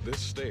Hollows at this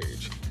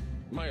stage,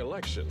 my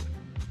election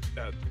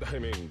I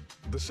mean,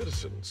 the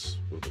citizens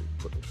will be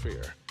put in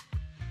fear.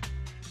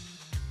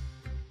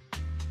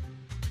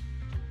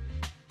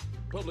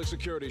 Public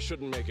security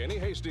shouldn't make any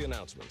hasty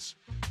announcements.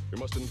 We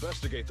must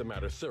investigate the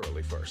matter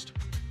thoroughly first.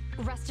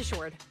 Rest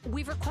assured,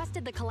 we've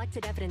requested the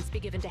collected evidence be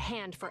given to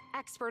Hand for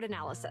expert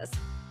analysis.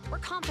 We're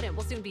confident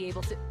we'll soon be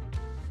able to...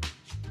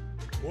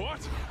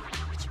 What?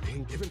 It's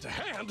being given to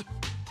Hand?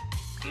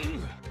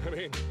 I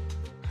mean,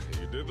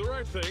 you did the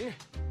right thing.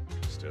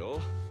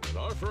 Still, let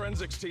our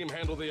forensics team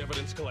handle the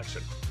evidence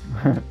collection.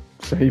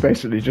 So he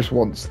basically just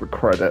wants the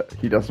credit.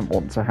 He doesn't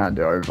want to hand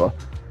it over.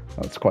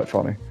 That's quite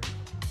funny.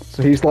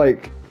 So he's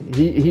like,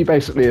 he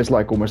basically is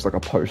like almost like a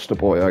poster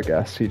boy, I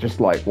guess. He just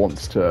like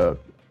wants to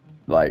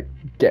like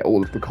get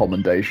all of the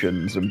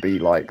commendations and be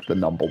like the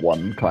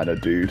 #1 kind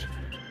of dude.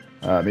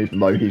 Even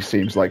though he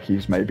seems like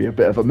he's maybe a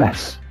bit of a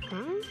mess.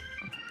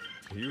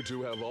 You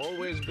two have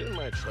always been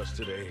my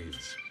trusted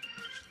aides.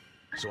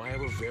 So I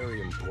have a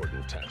very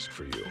important task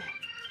for you.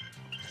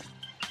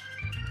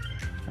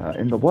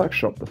 In the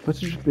workshop, the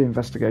footage of the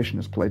investigation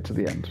is played to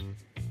the end.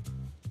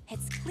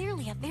 It's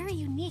clearly a very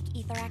unique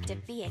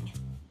etheractive being.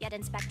 Yet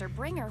Inspector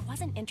Bringer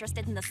wasn't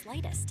interested in the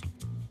slightest.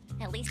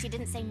 At least he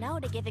didn't say no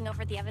to giving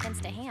over the evidence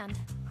to Hand.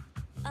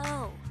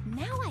 Oh,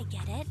 now I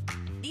get it.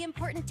 The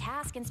important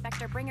task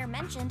Inspector Bringer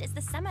mentioned is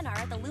the seminar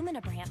at the Lumina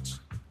branch.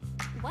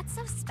 What's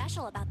so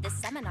special about this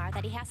seminar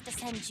that he has to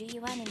send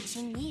Zhuyuan and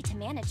Qingyi to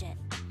manage it?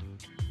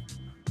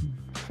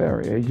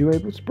 Fairy, are you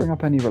able to bring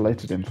up any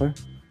related info?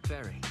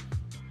 Fairy,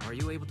 are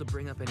you able to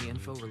bring up any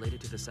info related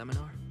to the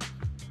seminar?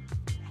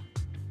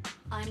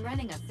 I'm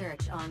running a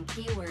search on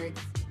keywords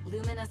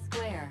Lumina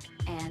Square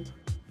and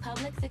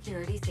Public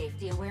Security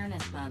Safety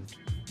Awareness Month.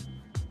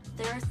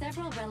 There are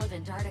several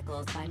relevant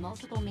articles by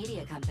multiple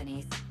media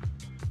companies.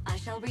 I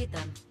shall read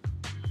them.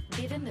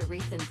 Given the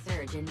recent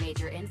surge in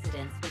major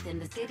incidents within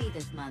the city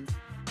this month,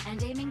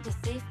 and aiming to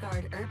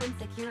safeguard urban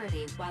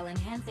security while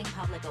enhancing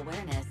public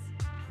awareness,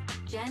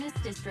 Janus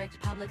District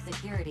Public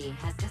Security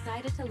has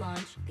decided to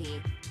launch the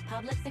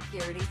Public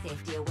Security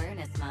Safety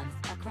Awareness Month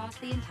across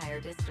the entire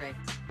district.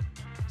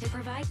 To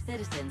provide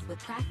citizens with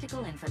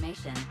practical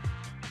information,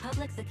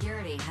 Public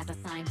Security has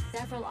assigned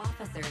several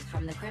officers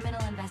from the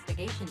Criminal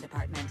Investigation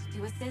Department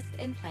to assist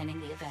in planning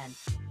the event.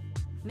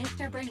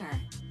 Mr. Bringer,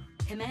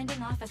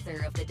 commanding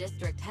officer of the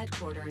district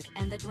headquarters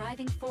and the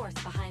driving force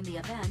behind the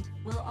event,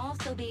 will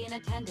also be in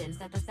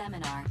attendance at the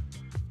seminar,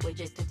 which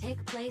is to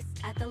take place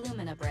at the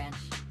Lumina branch.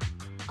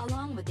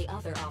 Along with the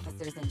other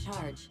officers in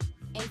charge,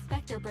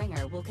 Inspector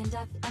Bringer will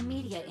conduct a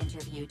media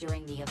interview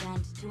during the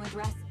event to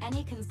address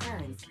any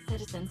concerns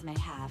citizens may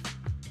have.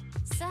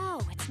 So,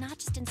 it's not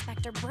just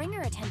Inspector Bringer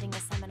attending the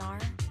seminar,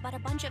 but a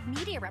bunch of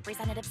media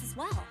representatives as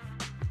well.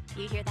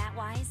 You hear that,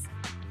 Wise?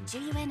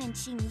 Zhuyuan and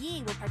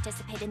Qingyi will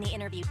participate in the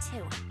interview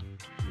too.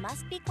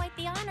 Must be quite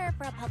the honor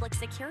for a public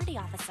security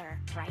officer,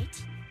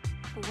 right?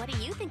 What do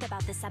you think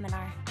about this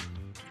seminar?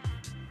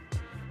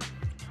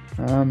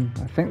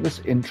 I think this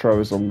intro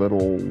is a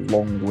little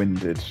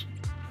long-winded.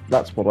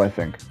 That's what I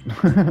think.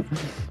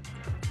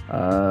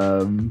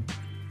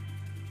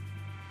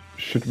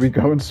 Should we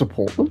go and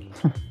support them?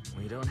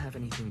 We don't have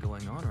anything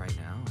going on right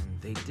now,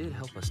 and they did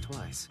help us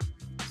twice.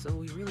 So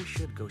we really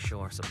should go show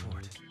our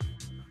support.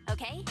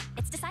 Okay,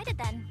 it's decided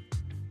then.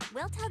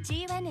 We'll tell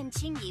Zhuyuan and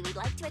Qingyi we'd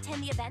like to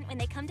attend the event when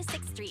they come to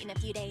 6th Street in a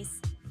few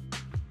days.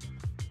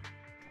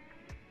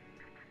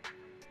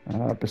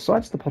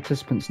 Besides the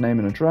participant's name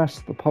and address,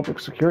 the public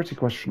security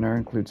questionnaire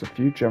includes a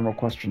few general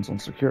questions on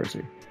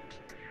security.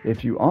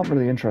 If you aren't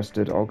really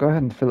interested, I'll go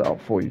ahead and fill it out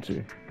for you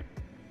two.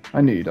 I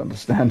knew you'd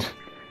understand.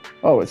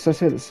 Oh, it says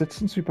here that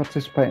citizens who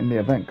participate in the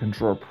event can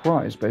draw a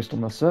prize based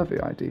on their survey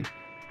ID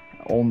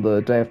on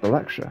the day of the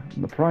lecture,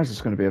 and the prize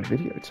is going to be a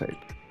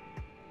videotape.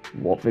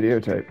 What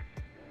videotape?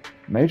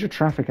 Major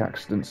traffic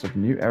accidents of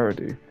new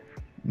Eridu.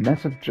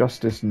 Net of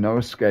justice, no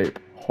escape.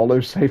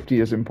 Hollow safety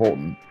is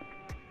important.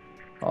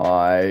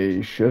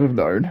 I should have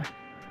known.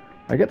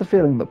 I get the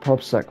feeling that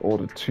PubSec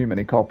ordered too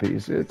many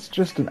copies. It's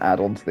just an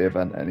add-on to the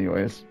event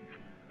anyways.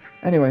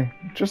 Anyway,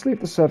 just leave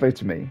the survey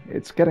to me.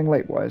 It's getting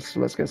late, Wise, so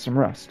let's get some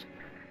rest.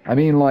 I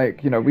mean,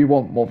 like, you know, we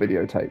want more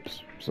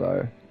videotapes,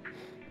 so...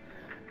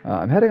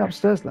 I'm heading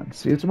upstairs then.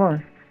 See you tomorrow.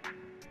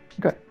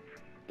 Okay.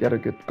 Got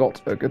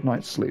a good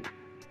night's sleep.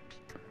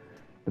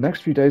 The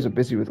next few days are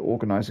busy with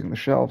organizing the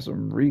shelves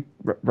and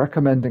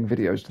recommending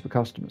videos to the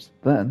customers.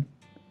 Then...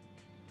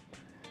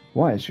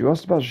 Wise, you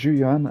asked about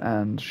Zhuyuan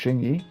and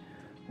Qingyi?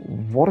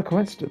 What a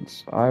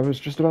coincidence. I was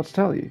just about to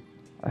tell you.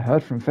 I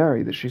heard from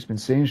Fairy that she's been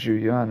seeing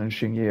Zhuyuan and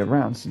Qingyi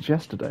around since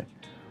yesterday.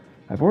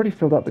 I've already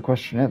filled out the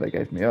questionnaire they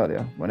gave me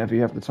earlier. Whenever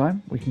you have the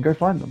time, we can go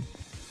find them.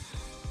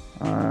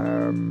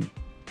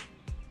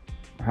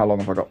 How long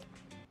have I got?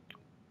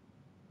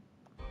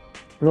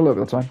 We've got a little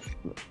bit of time.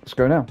 Let's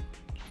go now.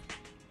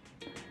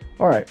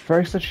 Alright,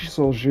 Fairy said she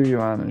saw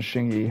Zhuyuan and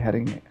Qingyi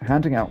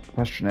handing out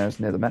questionnaires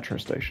near the metro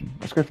station.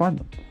 Let's go find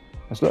them.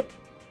 Let's look.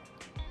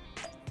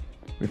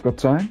 We've got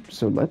time,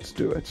 so let's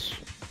do it.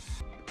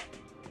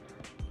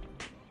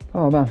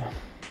 Oh man.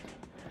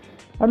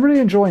 I'm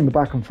really enjoying the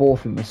back and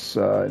forth in this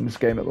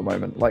game at the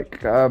moment. Like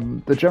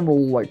the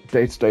general like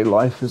day-to-day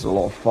life is a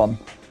lot of fun.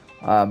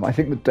 I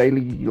think the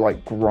daily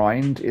like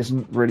grind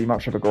isn't really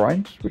much of a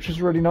grind, which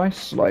is really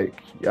nice. Like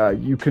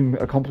you can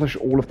accomplish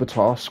all of the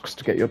tasks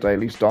to get your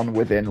dailies done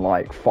within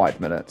like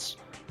 5 minutes.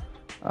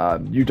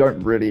 You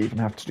don't really even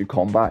have to do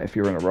combat if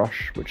you're in a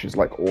rush, which is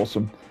like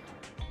awesome.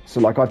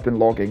 So like I've been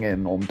logging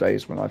in on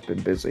days when I've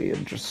been busy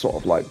and just sort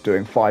of like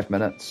doing 5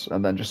 minutes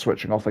and then just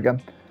switching off again.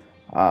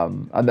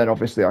 And then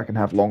obviously I can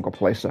have longer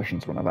play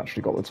sessions when I've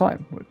actually got the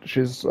time, which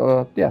is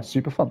yeah,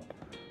 super fun.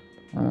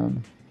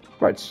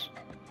 Right,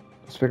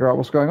 let's figure out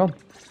what's going on.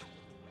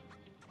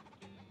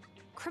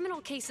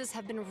 Criminal cases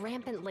have been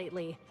rampant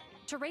lately.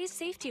 To raise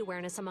safety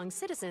awareness among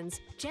citizens,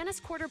 Janus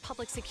Quarter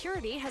Public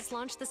Security has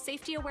launched the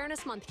Safety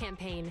Awareness Month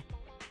campaign.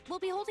 We'll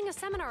be holding a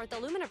seminar at the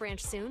Lumina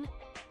branch soon.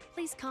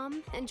 Please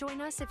come and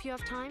join us if you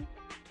have time.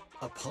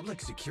 A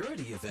public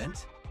security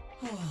event?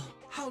 Oh,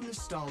 how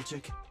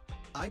nostalgic.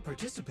 I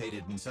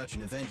participated in such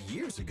an event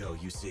years ago,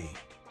 you see.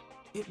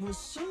 It was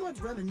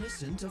somewhat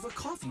reminiscent of a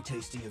coffee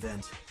tasting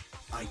event.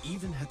 I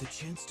even had the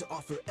chance to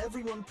offer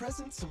everyone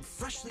present some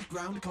freshly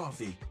ground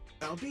coffee,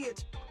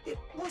 albeit it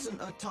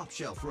wasn't a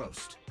top-shelf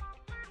roast.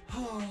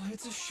 Oh,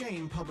 it's a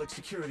shame public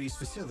security's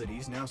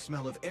facilities now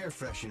smell of air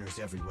fresheners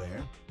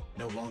everywhere.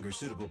 No longer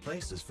suitable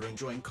places for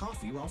enjoying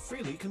coffee while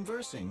freely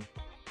conversing.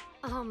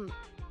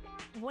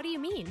 What do you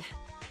mean?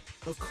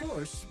 Of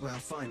course, while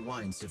fine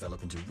wines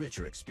develop into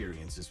richer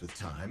experiences with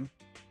time,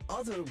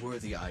 other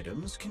worthy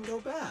items can go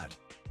bad.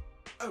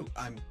 Oh,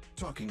 I'm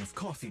talking of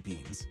coffee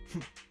beans.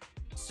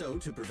 So,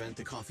 to prevent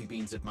the coffee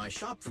beans at my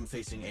shop from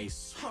facing a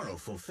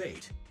sorrowful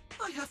fate,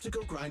 I have to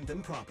go grind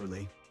them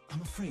properly.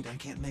 I'm afraid I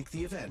can't make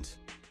the event.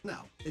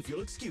 Now, if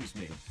you'll excuse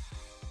me.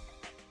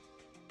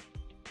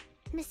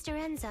 Mr.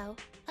 Enzo,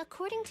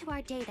 according to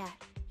our data,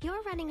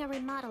 you're running a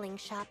remodeling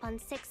shop on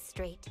 6th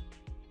Street.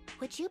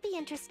 Would you be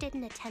interested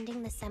in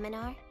attending the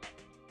seminar?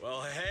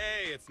 Well,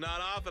 hey, it's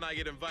not often I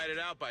get invited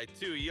out by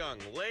two young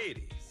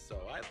ladies, so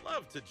I'd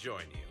love to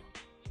join you.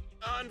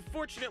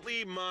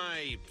 Unfortunately,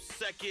 my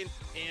second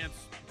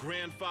aunt's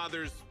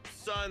grandfather's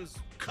son's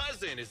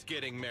cousin is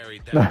getting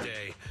married that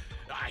day.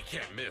 I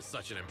can't miss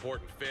such an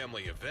important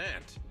family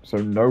event. So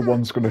no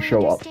one's going to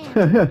show up.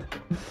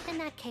 In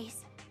that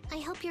case, I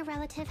hope your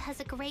relative has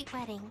a great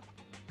wedding.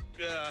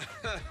 Oh,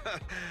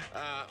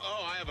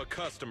 I have a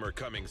customer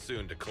coming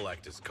soon to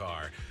collect his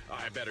car.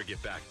 I better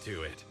get back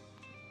to it.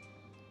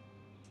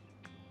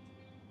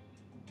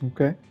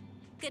 Okay.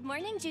 Good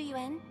morning,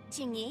 Juyuan,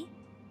 Qingyi.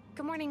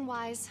 Good morning,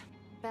 Wise.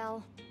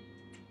 Belle.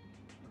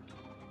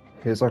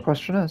 Here's our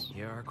questionnaires.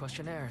 Here are our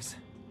questionnaires.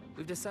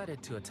 We've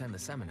decided to attend the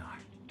seminar.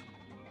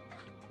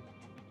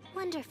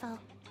 Wonderful.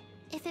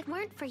 If it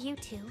weren't for you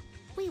two,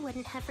 we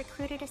wouldn't have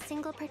recruited a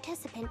single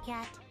participant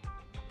yet.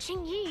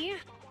 Qingyi,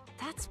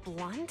 that's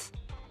blunt.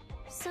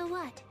 So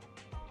what?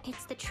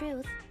 It's the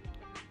truth.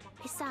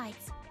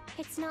 Besides,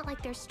 it's not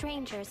like they're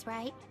strangers,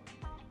 right?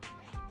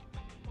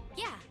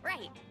 Yeah,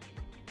 right.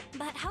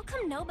 But how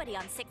come nobody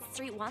on 6th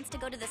Street wants to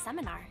go to the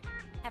seminar?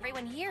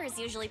 Everyone here is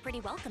usually pretty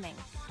welcoming.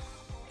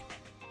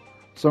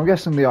 So I'm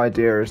guessing the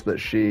idea is that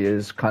she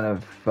is kind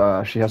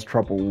of, she has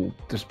trouble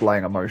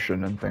displaying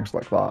emotion and things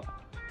like that.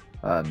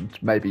 And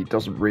maybe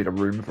doesn't read a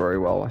room very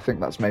well. I think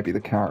that's maybe the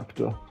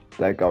character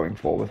they're going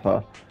for with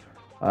her.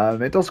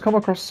 It does come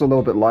across as a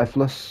little bit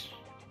lifeless,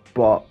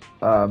 but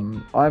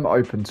I'm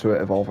open to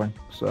it evolving.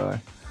 So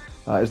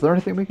is there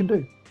anything we can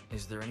do?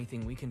 Is there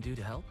anything we can do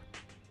to help?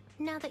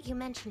 Now that you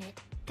mention it,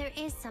 there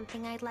is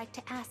something I'd like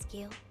to ask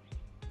you.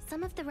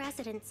 Some of the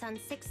residents on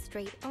 6th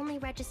Street only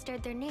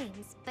registered their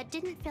names, but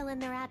didn't fill in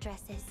their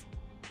addresses.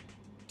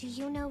 Do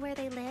you know where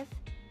they live?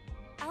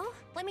 Oh,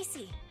 let me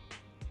see.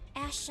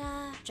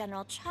 Asha,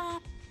 General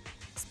Chop.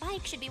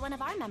 Spike should be one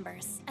of our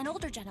members, an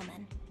older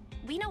gentleman.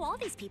 We know all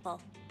these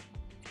people.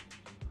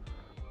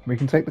 We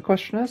can take the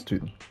questionnaires to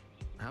them.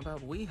 How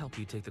about we help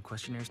you take the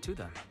questionnaires to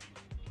them?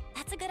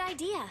 That's a good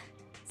idea.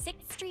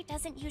 6th Street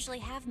doesn't usually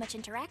have much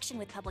interaction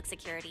with public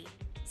security.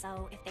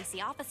 So if they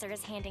see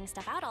officers handing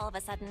stuff out all of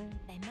a sudden,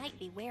 they might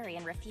be wary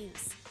and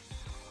refuse.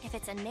 If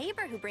it's a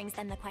neighbor who brings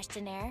them the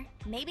questionnaire,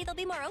 maybe they'll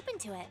be more open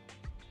to it.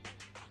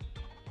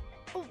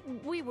 Oh,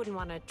 we wouldn't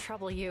want to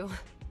trouble you.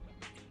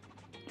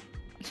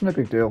 It's no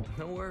big deal.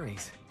 No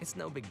worries. It's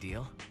no big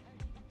deal.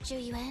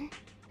 Juyuan,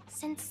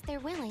 since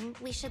they're willing,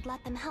 we should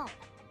let them help.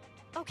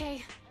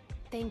 Okay.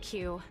 Thank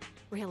you.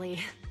 Really.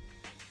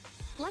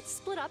 Let's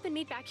split up and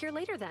meet back here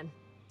later then.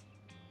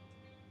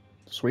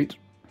 Sweet.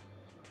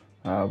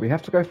 We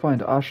have to go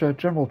find Asha,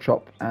 General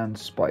Chop, and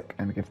Spike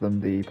and give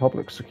them the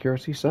public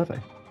security survey.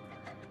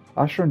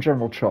 Asha and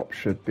General Chop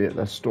should be at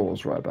their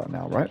stores right about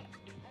now, right?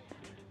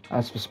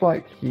 As for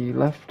Spike, he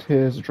left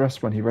his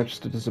address when he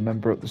registered as a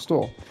member at the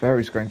store.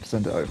 Fairy's going to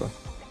send it over.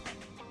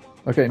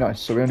 Okay, nice.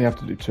 So we only have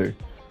to do 2.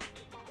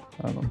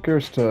 I'm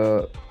curious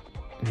to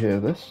hear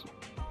this.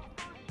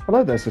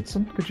 Hello there,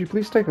 citizen. Could you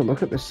please take a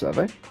look at this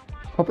survey?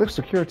 Public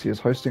Security is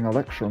hosting a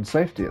lecture on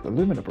safety at the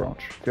Lumina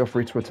branch. Feel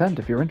free to attend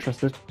if you're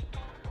interested.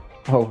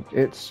 Oh,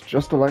 it's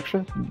just a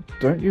lecture?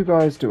 Don't you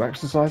guys do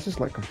exercises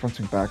like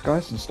confronting bad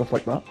guys and stuff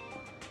like that?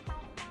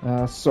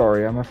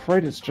 Sorry, I'm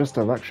afraid it's just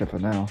a lecture for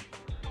now.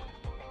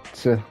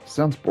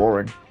 Sounds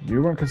boring.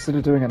 You won't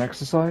consider doing an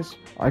exercise?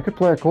 I could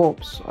play a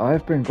corpse.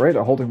 I've been great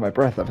at holding my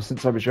breath ever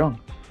since I was young.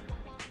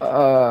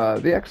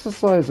 The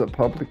exercises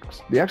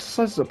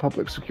at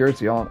public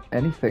security aren't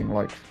anything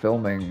like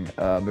filming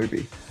a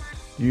movie.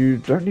 You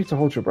don't need to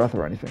hold your breath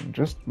or anything.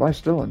 Just lie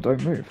still and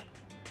don't move.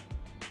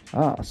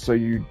 Ah, so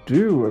you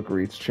do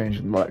agree to change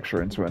the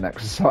lecture into an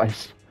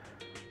exercise.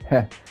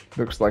 Heh,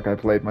 looks like I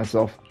played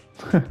myself.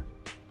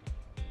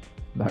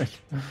 Nice.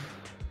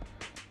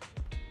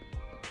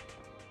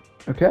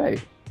 Okay.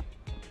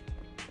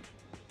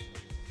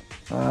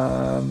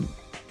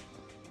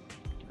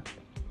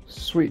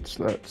 Sweet,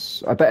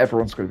 I bet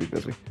everyone's going to be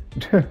busy.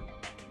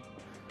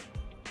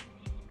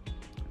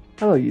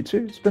 Hello, you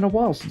two. It's been a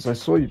while since I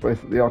saw you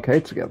both at the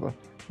arcade together.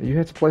 Are you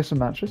here to play some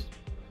matches?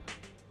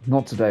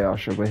 Not today,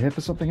 Asha. We're here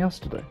for something else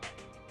today.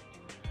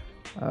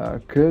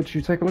 Could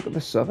you take a look at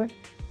this survey?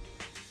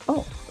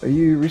 Oh, are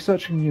you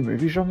researching new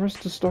movie genres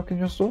to stock in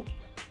your store?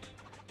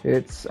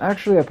 It's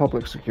actually a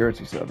public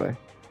security survey.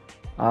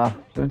 Ah,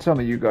 don't tell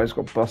me you guys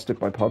got busted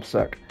by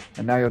PubSec,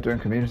 and now you're doing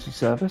community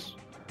service?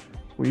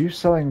 Were you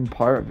selling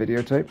pirate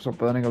videotapes or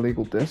burning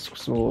illegal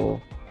discs,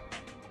 or...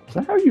 Is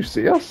that how you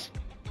see us?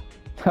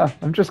 Ha,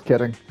 I'm just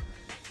kidding.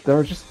 There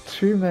are just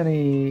too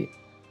many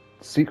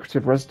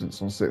secretive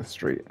residents on 6th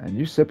Street, and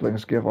you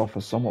siblings give off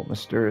a somewhat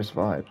mysterious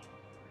vibe.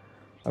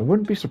 I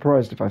wouldn't be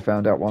surprised if I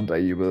found out one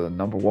day you were the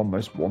 #1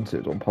 most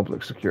wanted on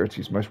public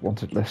security's most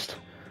wanted list.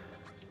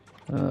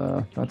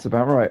 That's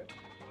about right.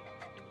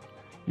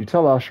 You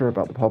tell Asher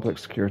about the public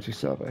security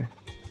survey.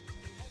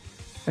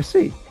 I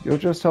see. You're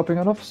just helping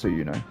an officer,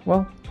 you know.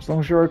 Well, as long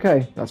as you're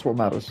okay, that's what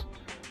matters.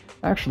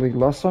 Actually,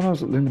 last time I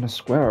was at Lumina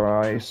Square,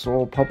 I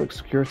saw public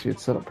security had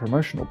set up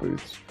promotional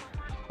booths.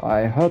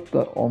 I heard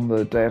that on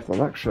the day of the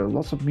lecture,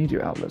 lots of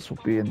media outlets will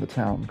be in the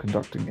town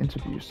conducting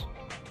interviews.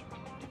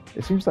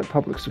 It seems like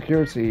public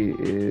security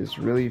is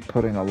really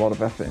putting a lot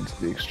of effort into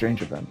the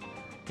exchange event.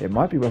 It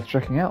might be worth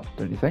checking out,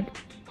 don't you think?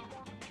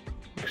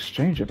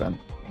 Exchange event?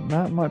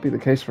 That might be the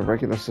case for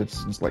regular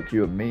citizens like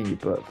you and me,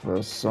 but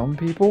for some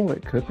people,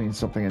 it could mean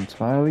something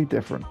entirely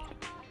different.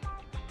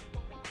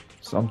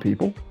 Some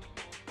people?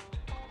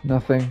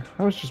 Nothing.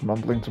 I was just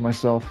mumbling to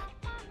myself.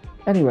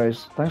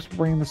 Anyways, thanks for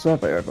bringing the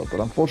survey over, but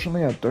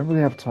unfortunately I don't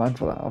really have time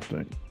for that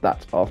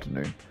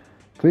afternoon.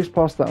 Please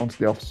pass that on to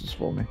the officers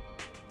for me.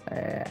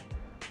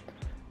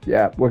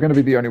 Yeah, we're going to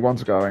be the only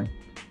ones going.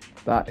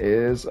 That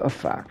is a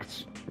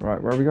fact.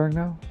 Right, where are we going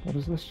now? What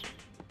is this?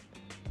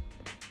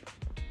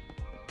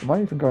 Am I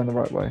even going the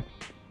right way?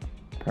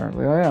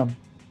 Apparently I am.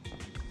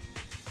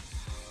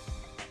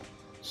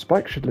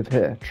 Spike should live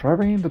here. Try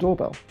ringing the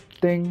doorbell.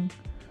 Ding.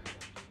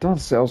 Darn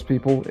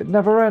salespeople, it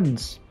never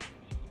ends.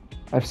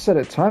 I've said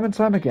it time and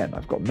time again.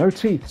 I've got no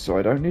teeth, so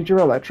I don't need your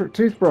electric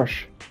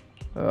toothbrush.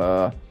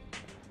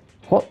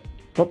 What?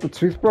 Not the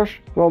toothbrush?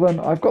 Well then,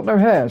 I've got no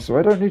hair, so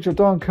I don't need your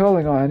darn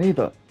curling iron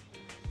either.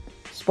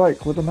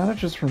 Spike, were the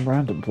managers from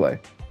Random Play?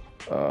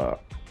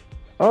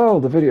 Oh,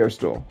 the video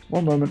store.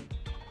 One moment.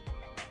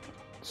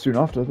 Soon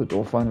after, the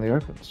door finally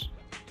opens.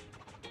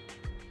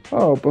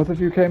 Oh, both of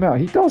you came out.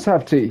 He does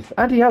have teeth,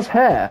 and he has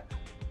hair.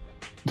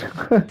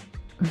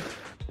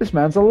 This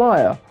man's a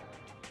liar.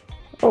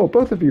 Oh,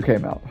 both of you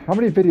came out. How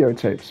many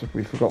videotapes have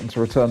we forgotten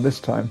to return this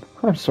time?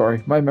 I'm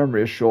sorry, my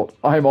memory is short.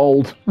 I'm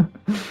old.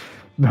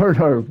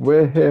 No,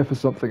 we're here for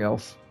something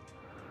else.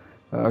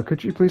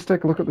 Could you please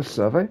take a look at this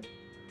survey?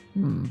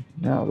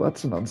 Now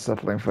that's an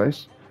unsettling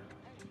face.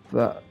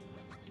 That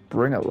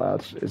Bringer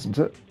lad, isn't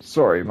it?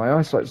 Sorry, my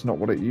eyesight's not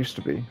what it used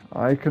to be.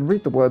 I can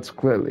read the words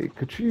clearly.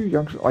 Could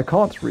you I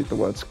can't read the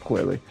words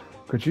clearly.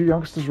 Could you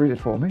youngsters read it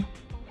for me?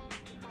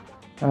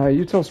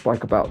 You tell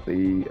Spike about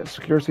the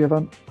security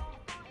event.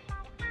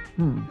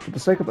 For the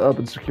sake of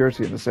urban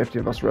security and the safety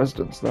of us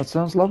residents, that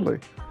sounds lovely.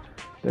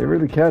 If they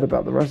really cared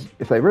about the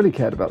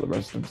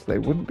residents, they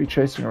wouldn't be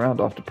chasing around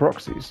after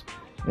proxies.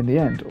 In the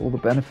end, all the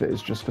benefit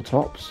is just for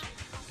tops.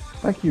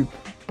 Thank you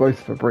both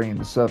for bringing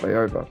the survey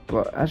over,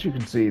 but as you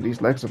can see,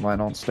 these legs of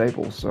mine aren't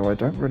stable, so I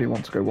don't really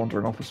want to go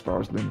wandering off as far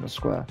as Lumina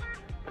Square.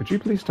 Could you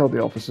please tell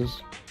the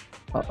officers?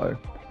 Uh-oh.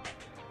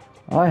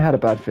 I had a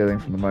bad feeling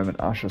from the moment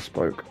Asha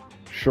spoke.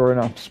 Sure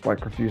enough,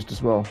 Spike refused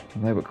as well,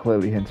 and they were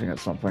clearly hinting at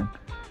something.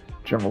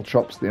 General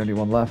Chop's the only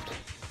one left.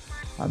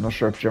 I'm not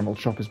sure if General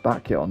Chop is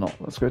back yet or not.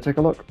 Let's go take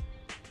a look.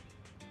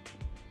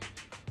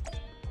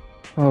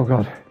 Oh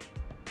god.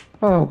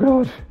 Oh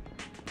god.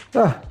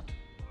 Ah.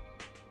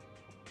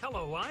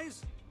 Hello,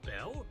 Eyes.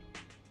 Belle?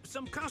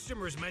 Some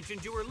customers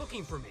mentioned you were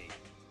looking for me.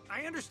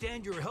 I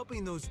understand you're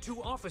helping those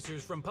two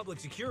officers from public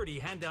security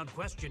hand out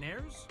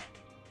questionnaires?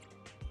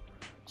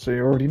 So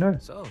you already know?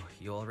 So,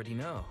 you already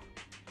know.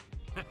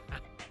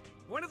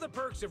 One of the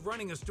perks of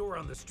running a store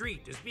on the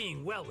street is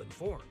being well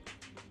informed.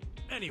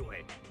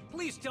 Anyway,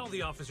 please tell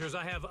the officers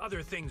I have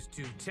other things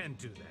to tend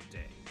to that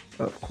day.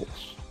 Of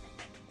course.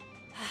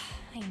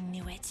 I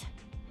knew it.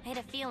 I had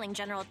a feeling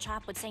General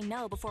Chop would say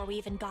no before we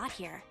even got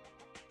here.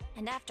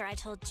 And after I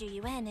told Zhu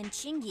Yuan and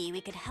Qingyi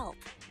we could help.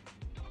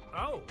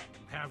 Oh,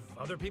 have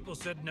other people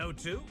said no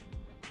too?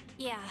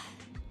 Yeah.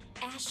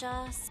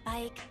 Asha,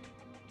 Spike.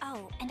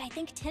 Oh, and I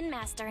think Tin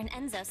Master and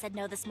Enzo said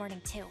no this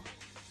morning too.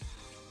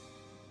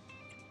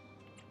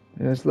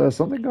 Is there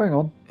something going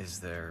on? Is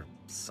there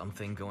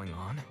something going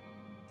on?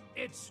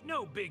 It's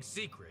no big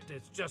secret.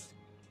 It's just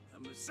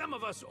some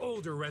of us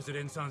older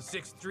residents on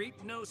 6th Street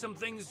know some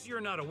things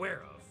you're not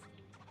aware of.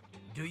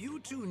 Do you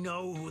two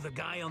know who the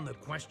guy on the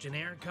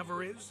questionnaire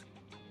cover is?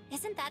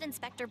 Isn't that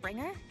Inspector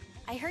Bringer?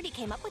 I heard he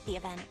came up with the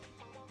event.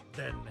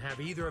 Then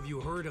have either of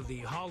you heard of the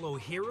Hollow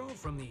Hero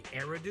from the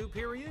Eridu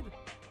period?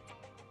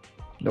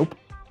 Nope.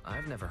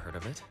 I've never heard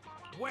of it.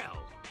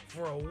 Well,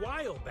 for a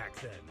while back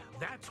then,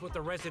 that's what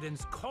the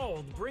residents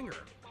called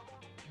Bringer.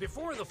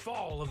 Before the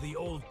fall of the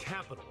old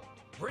capital,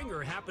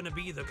 Bringer happened to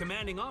be the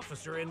commanding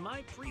officer in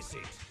my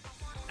precinct.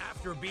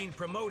 After being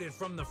promoted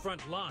from the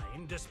front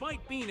line,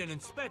 despite being an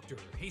inspector,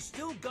 he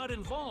still got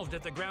involved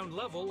at the ground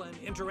level and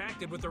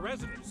interacted with the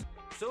residents,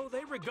 so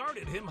they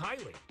regarded him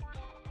highly.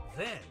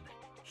 Then,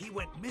 he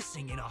went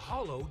missing in a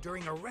hollow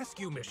during a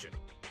rescue mission.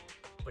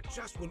 But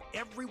just when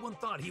everyone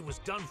thought he was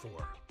done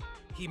for,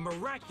 he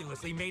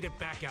miraculously made it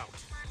back out.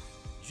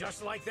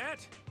 Just like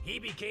that, he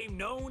became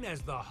known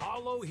as the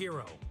Hollow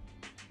Hero.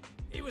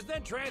 He was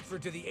then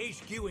transferred to the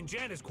HQ in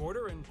Janus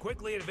Quarter and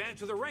quickly advanced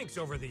to the ranks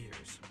over the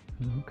years.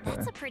 Okay.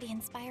 That's a pretty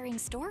inspiring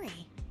story.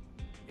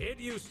 It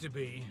used to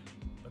be,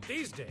 but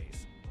these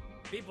days,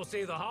 people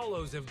say the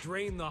Hollows have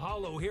drained the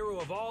Hollow Hero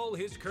of all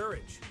his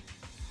courage.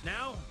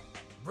 Now,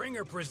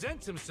 Bringer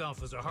presents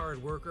himself as a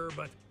hard worker,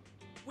 but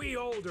we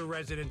older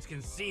residents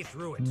can see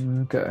through it.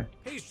 Okay.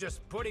 He's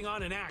just putting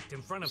on an act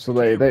in front of So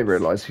the they cameras.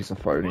 realize he's a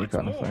phony What's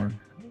kind of more, thing.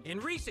 in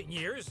recent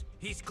years,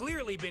 he's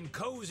clearly been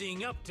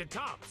cozying up to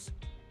Tops.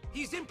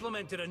 He's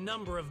implemented a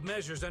number of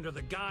measures under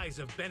the guise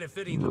of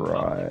benefiting the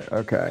Right, public.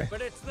 okay.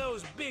 But it's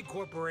those big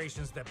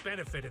corporations that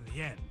benefit in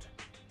the end.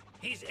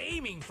 He's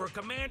aiming for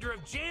commander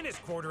of Janus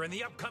Quarter in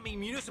the upcoming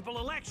municipal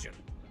election.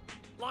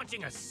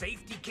 Launching a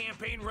safety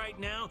campaign right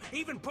now,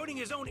 even putting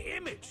his own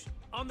image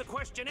on the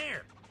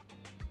questionnaire.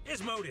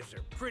 His motives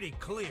are pretty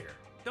clear,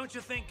 don't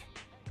you think?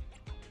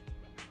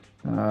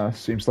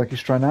 Seems like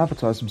he's trying to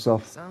advertise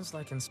himself. Sounds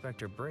like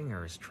Inspector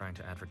Bringer is trying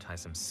to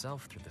advertise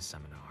himself through the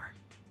seminar.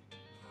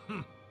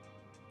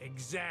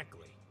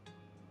 Exactly.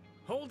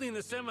 Holding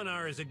the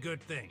seminar is a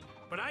good thing,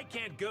 but I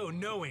can't go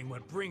knowing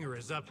what Bringer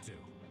is up to.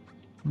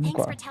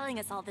 Thanks for telling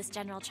us all this,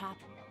 General Chop.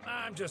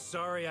 I'm just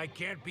sorry I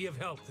can't be of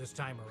help this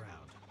time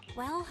around.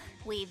 Well,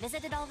 we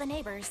visited all the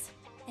neighbors.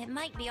 It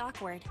might be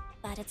awkward,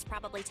 but it's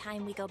probably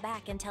time we go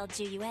back and tell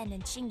Zhu Yuan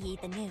and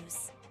Qingyi the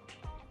news.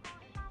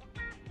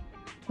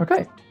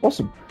 Okay,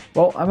 awesome.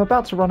 Well, I'm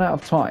about to run out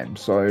of time,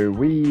 so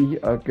we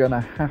are gonna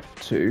have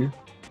to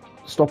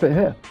stop it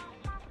here.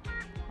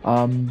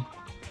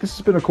 This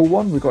has been a cool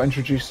one. We got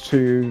introduced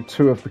to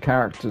two of the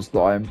characters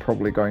that I'm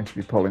probably going to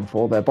be pulling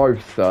for. They're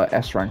both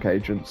S-rank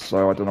agents,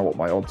 so I don't know what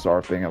my odds are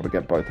of being able to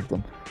get both of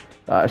them.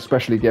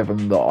 Especially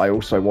given that I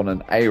also want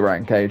an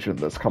A-rank agent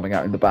that's coming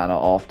out in the banner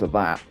after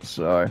that,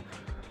 so...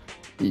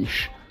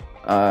 Eesh.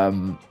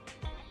 Yeah,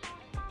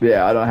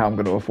 I don't know how I'm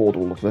going to afford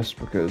all of this,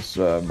 because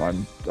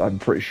I'm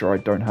pretty sure I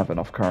don't have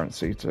enough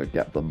currency to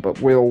get them,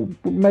 but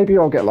maybe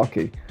I'll get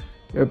lucky.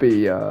 It would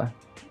be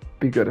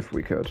good if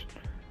we could.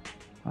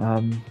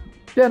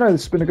 Yeah, no,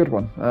 this has been a good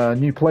one.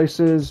 New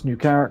places, new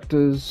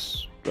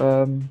characters.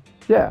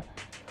 Yeah.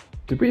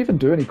 Did we even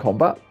do any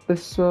combat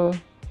this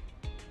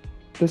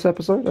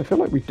episode? I feel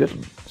like we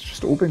didn't. It's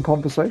just all been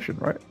conversation,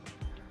 right?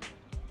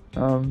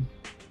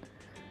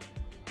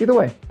 Either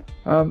way,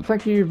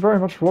 thank you very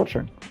much for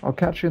watching. I'll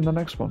catch you in the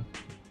next one.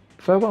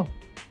 Farewell.